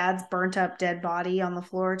see his dad's burnt up dead body on the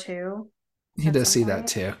floor too he at does some see that point?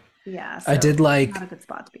 too. Yeah, I so did not a like good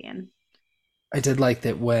spot to be in. I did like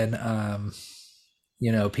that when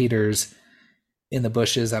Peter's in the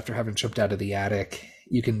bushes after having jumped out of the attic,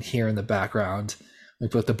 you can hear in the background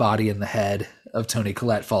like both the body and the head of Tony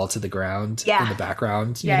Collette fall to the ground in Yeah. the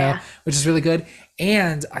background, Yeah, yeah. which is really good.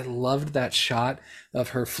 And I loved that shot of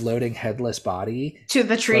her floating headless body To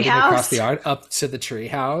the floating across the treehouse. yard up to the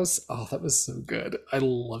treehouse. Oh, that was so good. I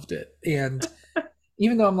loved it. And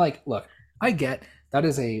even though I'm like, look, I get that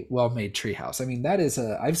is a well-made treehouse. I mean,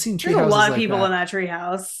 I've seen There's a treehouses lot of like people in that. that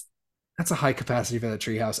treehouse. That's a high capacity for that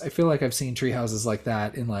treehouse. I feel like I've seen treehouses like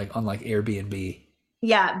that in like on like Airbnb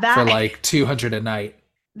Yeah, for that like 200 a night.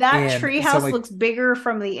 that And so I'm treehouse like, looks bigger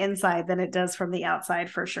from the inside than it does from the outside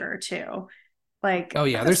for sure too. Like oh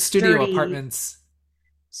yeah, that's a there's studio sturdy, apartments.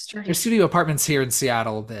 sturdy There's studio apartments here in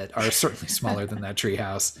Seattle that are certainly smaller than that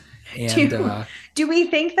treehouse. And do do we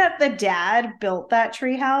think that the dad built that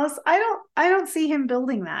treehouse? I don't see him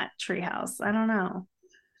building that treehouse. I don't know.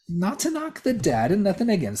 not to knock the dad and nothing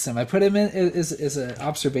against him. I put him in as an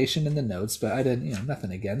observation in the notes, but I didn't,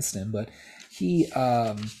 nothing against him. But he's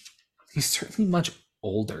certainly much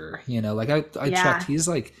older. Like I checked, Yeah. he's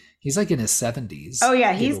like in his Oh 70s,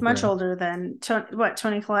 yeah, give he's or much bring. older than what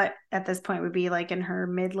Tony Collette at this point would be like in her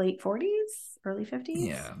mid late 40s, early 50s.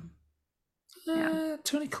 Yeah. Yeah.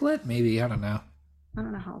 Tony Collette, maybe. I don't know. I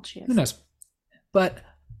don't know how old she Who is. knows? But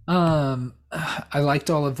I liked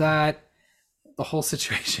all of that, the whole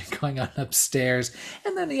situation going on upstairs,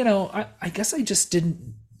 and then I guess I just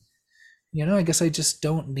didn't. I guess I just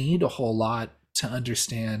don't need a whole lot to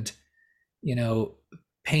understand. You know,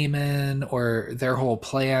 payment or their whole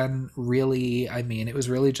plan. Really, I mean, it was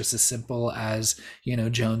really just as simple as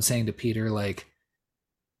Joan saying to Peter, like,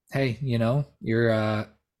 "Hey, you're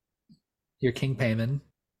King Payman.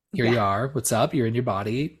 Here Yeah. you are. What's up? You're in your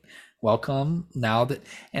body. Welcome." Now that,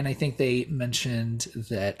 and I think they mentioned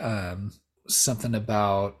that something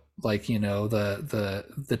about, like,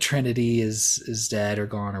 the Trinity is dead or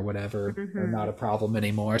gone or whatever, or not Hmm. a problem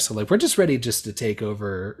anymore. So, like, we're just ready just to take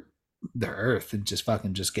over the Earth and just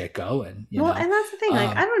fucking just get going. Well, and that's the thing.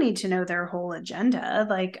 Like, I Um, don't need to know their whole agenda.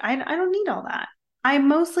 Like, I don't need all that. I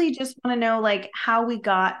mostly just want to know like how we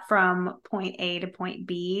got from point A to point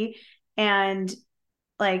B. And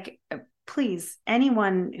like, please,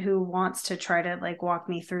 anyone who wants to try to like walk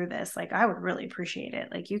me through this, like I would really appreciate it.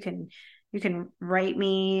 Like you can write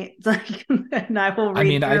me like and I will I read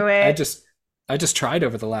mean, through I it. just I just tried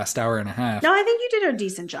over the last hour and a No, half. I think you did a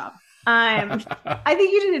decent job. I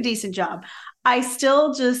think you did a decent job. I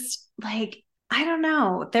still just like, I don't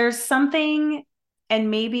know. There's something, and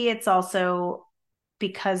maybe it's also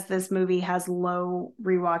because this movie has low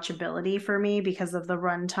rewatchability for me because of the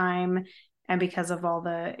runtime and because of all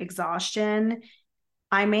the exhaustion.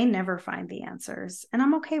 I may never find the answers, and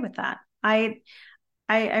I'm okay with that. I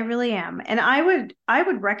really am. And I would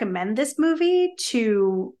recommend this movie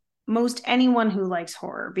to most anyone who likes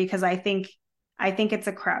horror because I think it's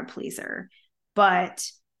a crowd pleaser. But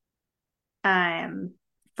um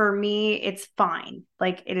for me it's fine.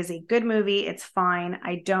 Like it is a good movie, it's fine.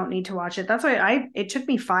 I don't need to watch it. That's why I it took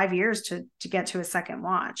me 5 years to get to a second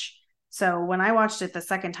watch. So when I watched it the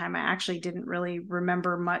second time I actually didn't really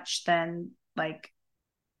remember much then like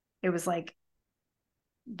it was like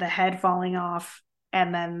the head falling off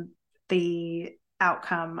and then the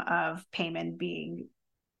outcome of Payman being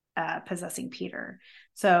possessing Peter.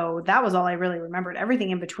 So that was all I really remembered.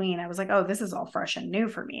 Everything in between, I was like, oh, this is all fresh and new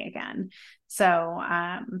for me again. So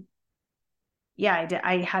yeah,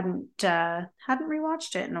 I hadn't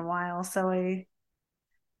rewatched it in a while, so I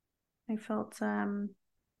felt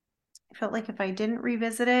like if I didn't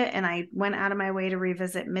revisit it and I went out of my way to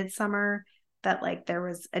revisit Midsummer, that like there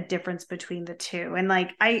was a difference between the two. And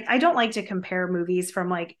like I don't like to compare movies from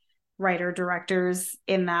like writer directors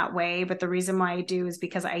in that way, but the reason why I do is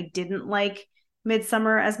because I didn't like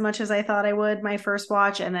Midsummer as much as I thought I would my first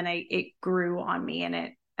watch, and then it grew on me, and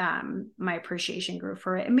it my appreciation grew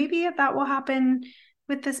for it. And maybe that will happen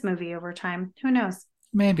with this movie over time. Who knows?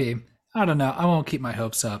 Maybe. I don't know. I won't keep my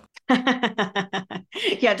hopes up.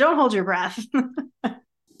 Yeah, don't hold your breath.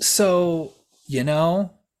 So, you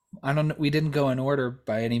know, I don't know. We didn't go in order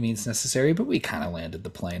by any means necessary, but we kind of landed the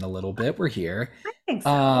plane a little bit. We're here. I think so.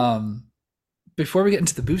 Um, Before we get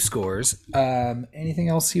into the boost scores, anything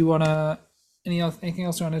else you wanna, anything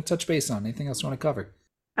else you want to touch base on? Anything else you want to cover?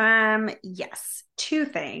 Yes, two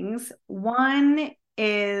things. One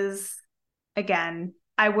is again,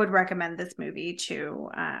 I would recommend this movie to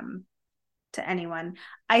anyone.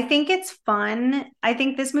 I think it's fun. I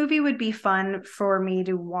think this movie would be fun for me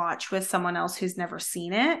to watch with someone else who's never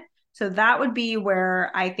seen it. So that would be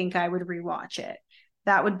where I think I would rewatch it.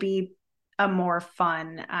 That would be a more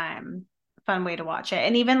fun way to watch it.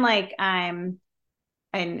 And even like and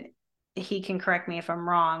he can correct me if I'm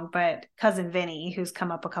wrong, but cousin Vinny, who's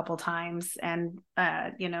come up a couple times and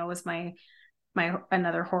was my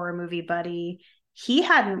another horror movie buddy, he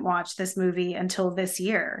hadn't watched this movie until this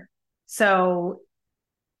year. So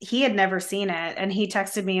he had never seen it and he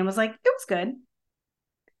texted me and was like, it was good.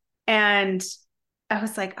 And I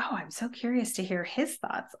was like, oh, I'm so curious to hear his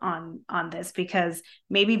thoughts on this because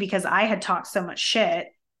maybe because I had talked so much shit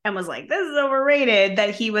and was like, this is overrated,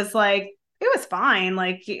 that he was like, it was fine.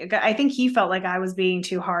 Like I think he felt like I was being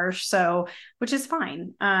too harsh. So which is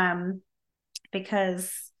fine.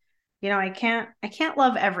 Because I can't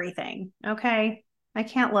love everything. Okay. I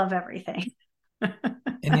can't love everything.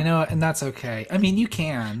 And and that's okay. I mean, you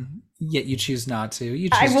can, yet you choose not to. You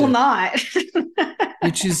I choose will to not. you I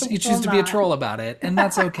choose you will choose to be a not. troll about it, and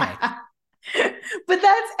that's okay. But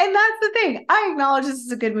that's the thing. I acknowledge this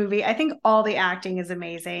is a good movie. I think all the acting is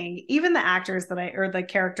amazing. Even the actors or the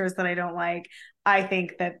characters that I don't like, I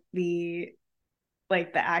think that the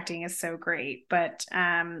acting is so great. But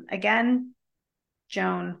again,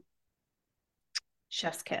 Joan,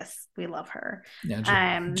 chef's kiss. We love her.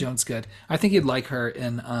 Yeah, Um Joan's good. I think you'd like her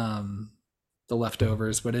in the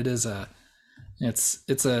leftovers, but it is a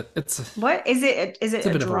what is it? Is it it's a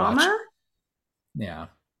a bit of a watch. drama? Yeah.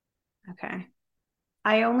 Okay.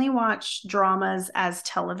 I only watch dramas as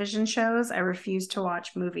television shows. I refuse to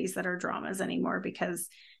watch movies that are dramas anymore because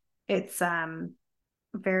it's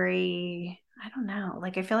very, I don't know,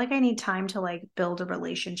 like I feel like I need time to like build a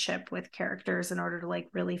relationship with characters in order to like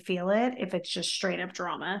really feel it. If it's just straight up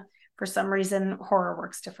drama, for some reason horror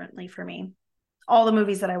works differently for me. All the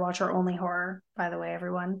movies that I watch are only horror, by the way,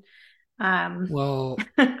 everyone. Well,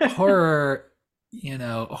 horror,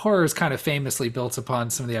 horror is kind of famously built upon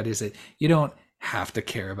some of the ideas that you don't have to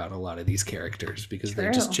care about a lot of these characters because True.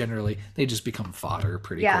 they just become fodder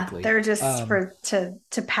pretty Yeah, quickly. they're just for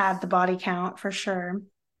to pad the body count for sure.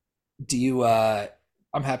 Do you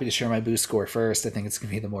I'm happy to share my boost score first. I think it's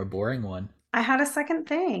gonna be the more boring one. I had a second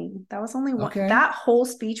thing. That was only one. Okay. That whole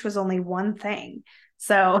speech was only one thing.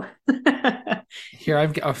 So, Here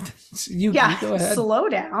I've oh, you yeah, go ahead. slow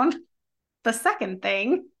down. The second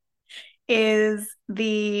thing is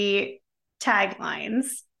the taglines.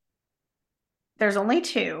 There's only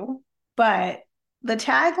two, but the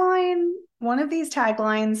tagline, one of these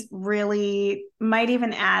taglines really might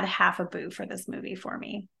even add half a boo for this movie for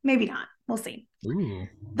me. Maybe not. We'll see. Ooh.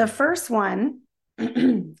 The first one,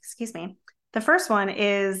 excuse me, the first one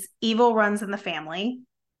is evil runs in the family.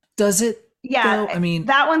 Does it though? Yeah, I mean,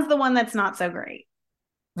 that one's the one that's not so great.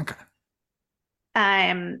 okay.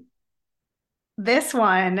 Um, this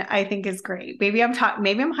one I think is great. Maybe I'm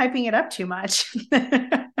hyping it up too much.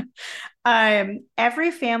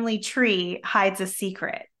 Every family tree hides a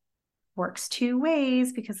secret. Works two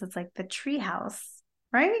ways because it's like the tree house,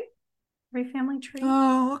 right? Every family tree.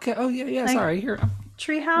 Oh, okay. Oh yeah, yeah. Like Sorry. Here, I'm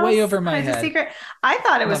treehouse way over my hides a head. secret. I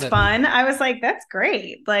thought it was Love it. fun. I was like, that's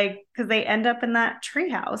great. Like, because they end up in that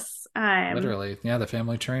treehouse. Literally. Yeah, the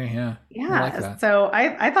family tree. Yeah. I like Yeah. that. So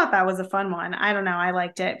I thought that was a fun one. I don't know. I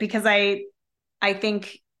liked it because I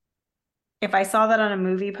think if I saw that on a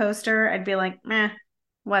movie poster, I'd be like, meh,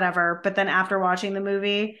 whatever. But then after watching the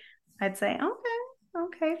movie, I'd say,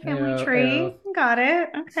 okay, family Yeah, yeah. tree. Got it.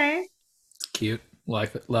 Okay. Cute.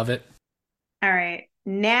 Like it. Love it. All right.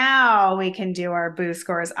 Now we can do our boo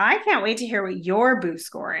scores. I can't wait to hear what your boo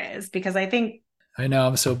score is because I think I know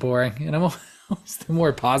I'm so boring, and I'm always the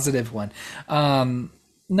more positive one.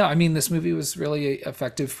 No, I mean this movie was really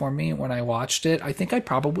effective for me when I watched it. I think I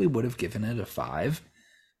probably would have given it a 5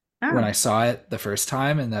 when I oh, saw it the first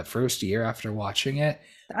time in that first year after watching it.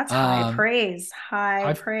 that's high Um, praise. High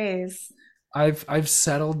I've praise. I've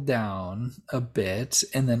settled down a bit,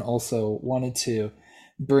 and then also wanted to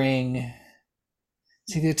bring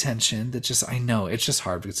to the attention that just I know it's just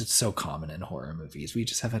hard because it's so common in horror movies. We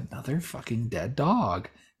just have another fucking dead dog.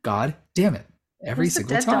 God damn it. Every There's a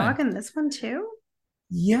single dead time. dog in this one too.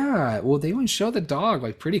 Yeah, well, they even show the dog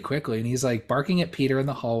like pretty quickly, and he's like barking at Peter in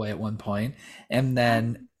the hallway at one point, and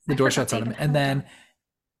then the I door forgot shuts they on even him. And had a dog. then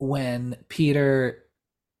when Peter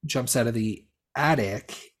jumps out of the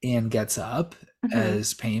attic and gets up Mm-hmm.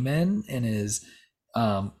 as payment and is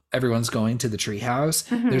everyone's going to the treehouse,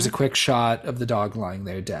 there's a Mm-hmm. quick shot of the dog lying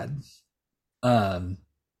there dead. Um,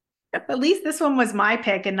 At least this one was my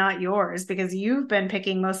pick and not yours because you've been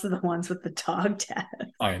picking most of the ones with the dog death.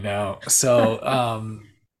 I know. So,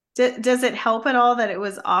 Does it help at all that it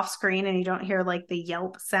was off screen and you don't hear like the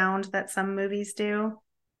yelp sound that some movies do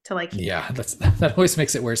to like yeah, that always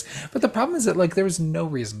makes it worse. But the problem is that like there was no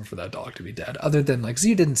reason for that dog to be dead, other than like 'cause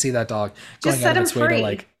you didn't see that dog just going out set of him its way to free?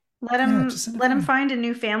 like, yeah, just send it Let him free. find a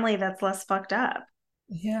new family that's less fucked up.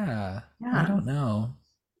 Yeah, I Yeah. don't know.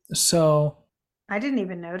 So I didn't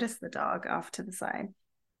even notice the dog off to the side.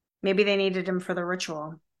 Maybe they needed him for the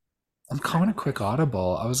ritual. I'm I calling a don't quick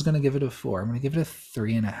audible. I was gonna give it a 4. I'm gonna give it a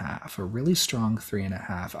 3.5, a really strong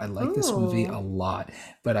 3.5. I know. like this movie a Ooh. lot,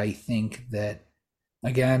 but I think that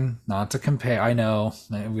again, not to compare. I know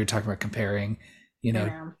we were talking about comparing, I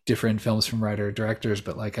know. different films from writer directors,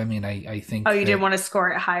 but like, I mean, I Oh, think you didn't that want to score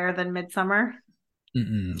it higher than Midsummer?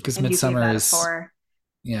 because And you gave Midsummer that a is, 4.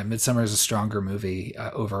 yeah, Midsummer is a stronger movie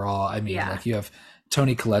overall. I mean, Yeah. like you have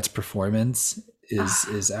Toni Collette's performance Ah,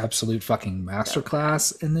 is absolute fucking so good.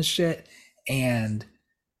 masterclass in this shit, and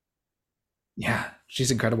yeah,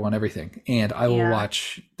 she's incredible on everything. And I will Yeah.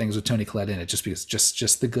 watch things with Toni Collette in it just because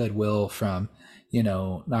just the goodwill from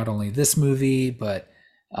not only this movie but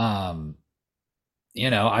um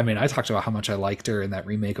I mean, I talked about how much I liked her in that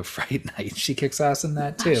remake of Fright Night. She kicks ass in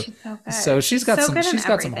that Oh, too. she's so So good. She's so good in she's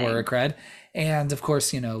got some horror everything. cred, and of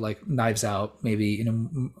course, like Knives Out, maybe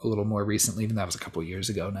a little more recently. Even that was a couple years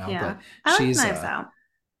ago now, but Yeah. I like she's Knives Out.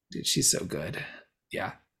 dude, she's so good.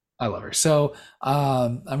 Yeah, I love her. So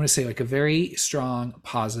I'm gonna say like a very strong,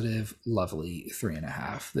 positive, lovely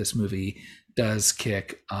 3.5. This movie does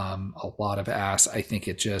kick a lot of ass. I think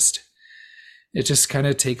it just It just kind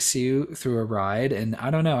of takes you through a ride, and I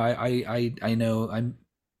don't know. I know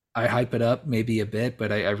I hype it up maybe a bit,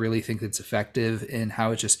 but I really think it's effective in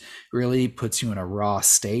how it just really puts you in a raw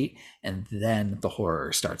state, and then the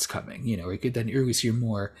horror starts coming. It could then use your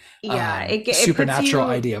more Yeah, it puts supernatural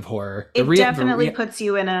you. idea of horror. It definitely puts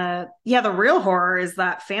you in a, yeah, the real horror is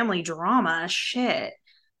that family drama shit.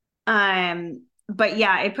 But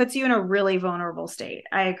yeah, it puts you in a really vulnerable state.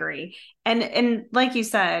 I agree. And like you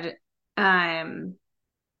said, um,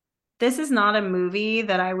 this is not a movie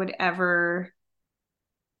that I would ever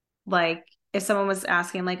like if someone was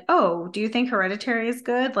asking like, "Oh, do you think Hereditary is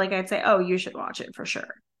good?" Like I'd say, "Oh, you should watch it for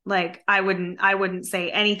sure." Like I wouldn't say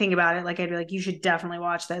anything about it. Like I'd be like, "You should definitely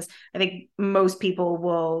watch this." I think most people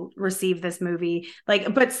will receive this movie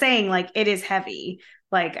like, but saying like it is heavy.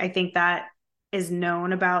 Like I think that is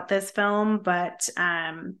known about this film, but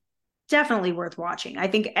definitely worth watching. I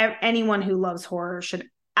think anyone who loves horror should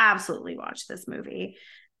absolutely watch this movie.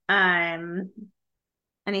 Um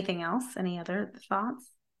anything else? Any other thoughts?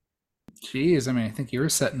 Jeez, I mean, I think you were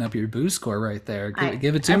setting up your boo score right there. I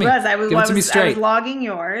Give it to I me. was I was Give it to me I was straight. logging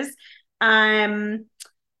yours. Um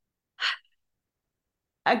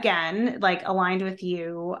Again, like aligned with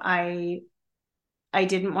you, I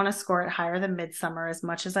didn't want to score it higher than Midsummer as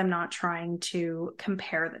much as I'm not trying to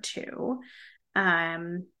compare the two.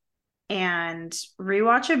 Um and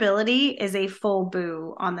rewatchability is a full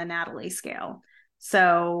boo on the Natalie scale.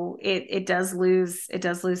 So it does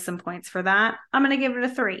lose some points for that. I'm gonna give it a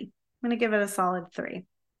 3. I'm gonna give it a solid 3.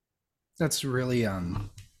 That's really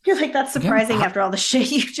You're like, that's again. surprising after all the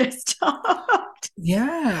shit you just talked.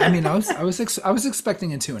 Yeah, I mean, I was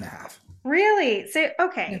expecting a 2.5. Really? So,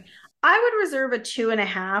 Yeah. okay. I would reserve a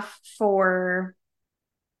 2.5 for,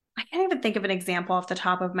 I can't even think of an example off the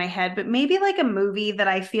top of my head, but maybe like a movie that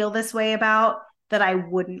I feel this way about that I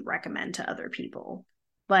wouldn't recommend to other people.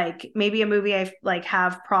 Like maybe a movie I like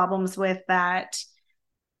have problems with that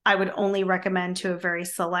I would only recommend to a very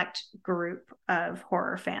select group of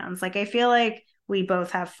horror fans. Like I feel like we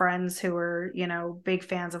both have friends who are, big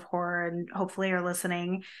fans of horror and hopefully are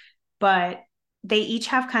listening, but they each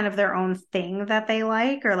have kind of their own thing that they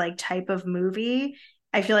like or like type of movie.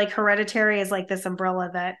 I feel like Hereditary is like this umbrella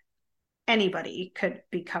that anybody could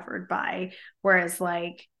be covered by. Whereas,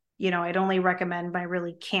 like, I'd only recommend my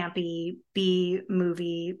really campy B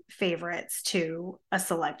movie favorites to a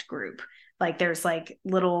select group. Like, there's like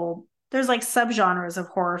subgenres of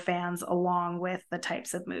horror fans along with the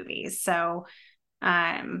types of movies. So,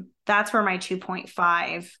 that's where my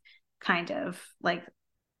 2.5 kind of like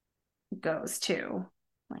goes to.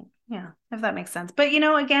 Like, yeah, if that makes sense. But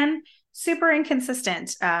again, super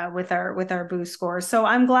inconsistent with our boo score. So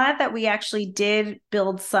I'm glad that we actually did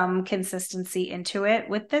build some consistency into it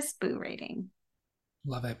with this boo rating.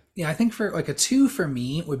 Love it. Yeah, I think for like a 2 for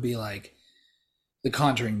me would be like the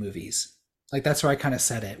Conjuring movies. Like that's where I kind of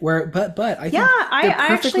set it. But I Yeah, think they're I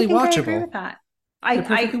actually perfectly think I agree watchable. with that. They're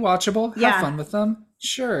perfectly I watchable. Have yeah, fun with them.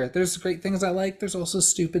 Sure, there's great things I like. There's also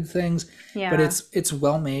stupid things, but yeah, it's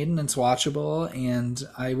well made and it's watchable. And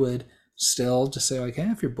I would still just say like, hey,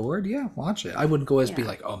 if you're bored, yeah, watch it. I wouldn't go as be yeah.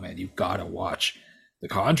 like, oh man, you gotta watch the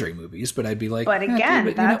Conjuring movies. But I'd be like, But yeah, dude,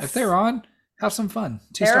 again, but if they're on, have some fun.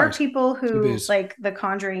 Two there are stars, people two who boos. like The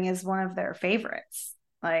Conjuring is one of their favorites.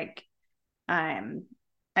 Like, um,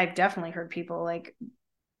 I've definitely heard people like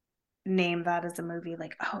name that as a movie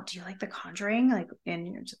like, oh, do you like The Conjuring? Like,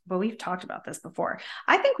 and but we've talked about this before.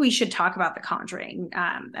 I think we should talk about The Conjuring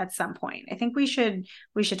at some point. I think we should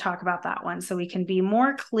talk about that one so we can be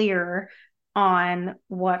more clear on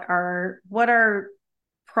what our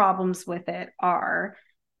problems with it are.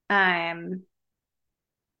 um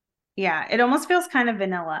yeah, it almost feels kind of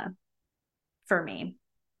vanilla for me.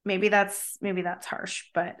 Maybe that's harsh,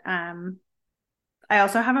 but I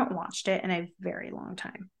also haven't watched it in a very long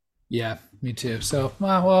time. Yeah, me too. So,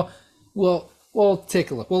 well, we'll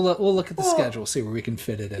take a look. We'll look at the Well, schedule, see where we can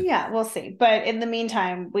fit it in. yeah, we'll see. But in the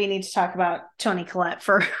meantime, we need to talk about Toni Collette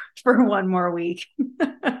for for one more week.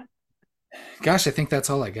 Gosh, I think that's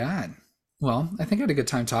all I got. Well, I think I had a good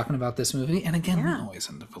time talking about this movie. And again, we Yeah. always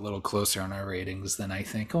end up a little closer on our ratings than I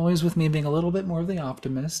think. Always with me being a little bit more of the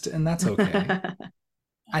optimist, and that's okay.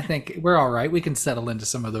 I think we're all right. We can settle into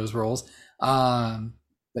some of those roles.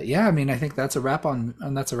 But yeah, I mean, I think that's a wrap on,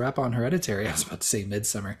 and that's a wrap on Hereditary. I was about to say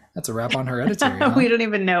Midsummer. That's a wrap on Hereditary, huh? We don't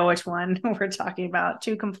even know which one we're talking about.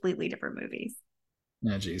 Two completely different movies.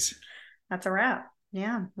 Oh, geez. That's a wrap.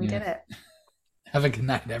 Yeah, we Yeah. did it. Have a good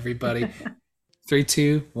night, everybody. 3,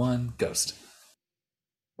 2, 1, ghost.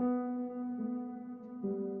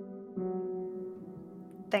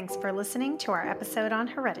 Thanks for listening to our episode on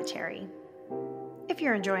Hereditary. If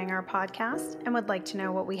you're enjoying our podcast and would like to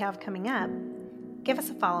know what we have coming up, give us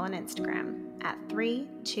a follow on Instagram at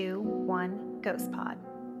 321ghostpod.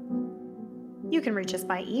 You can reach us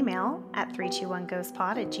by email at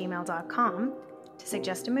 321ghostpod@gmail.com to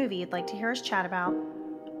suggest a movie you'd like to hear us chat about,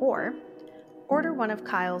 or order one of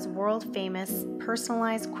Kyle's world-famous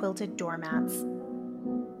personalized quilted doormats.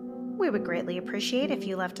 We would greatly appreciate if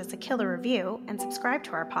you left us a killer review and subscribe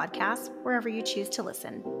to our podcast wherever you choose to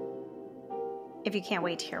listen. If you can't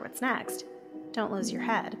wait to hear what's next, don't lose your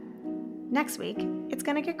head. Next week, it's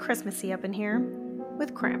going to get Christmassy up in here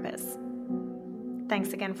with Krampus.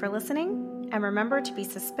 Thanks again for listening, and remember to be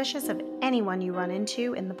suspicious of anyone you run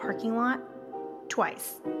into in the parking lot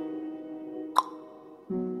twice.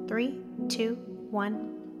 3, 2,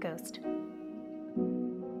 1, ghost.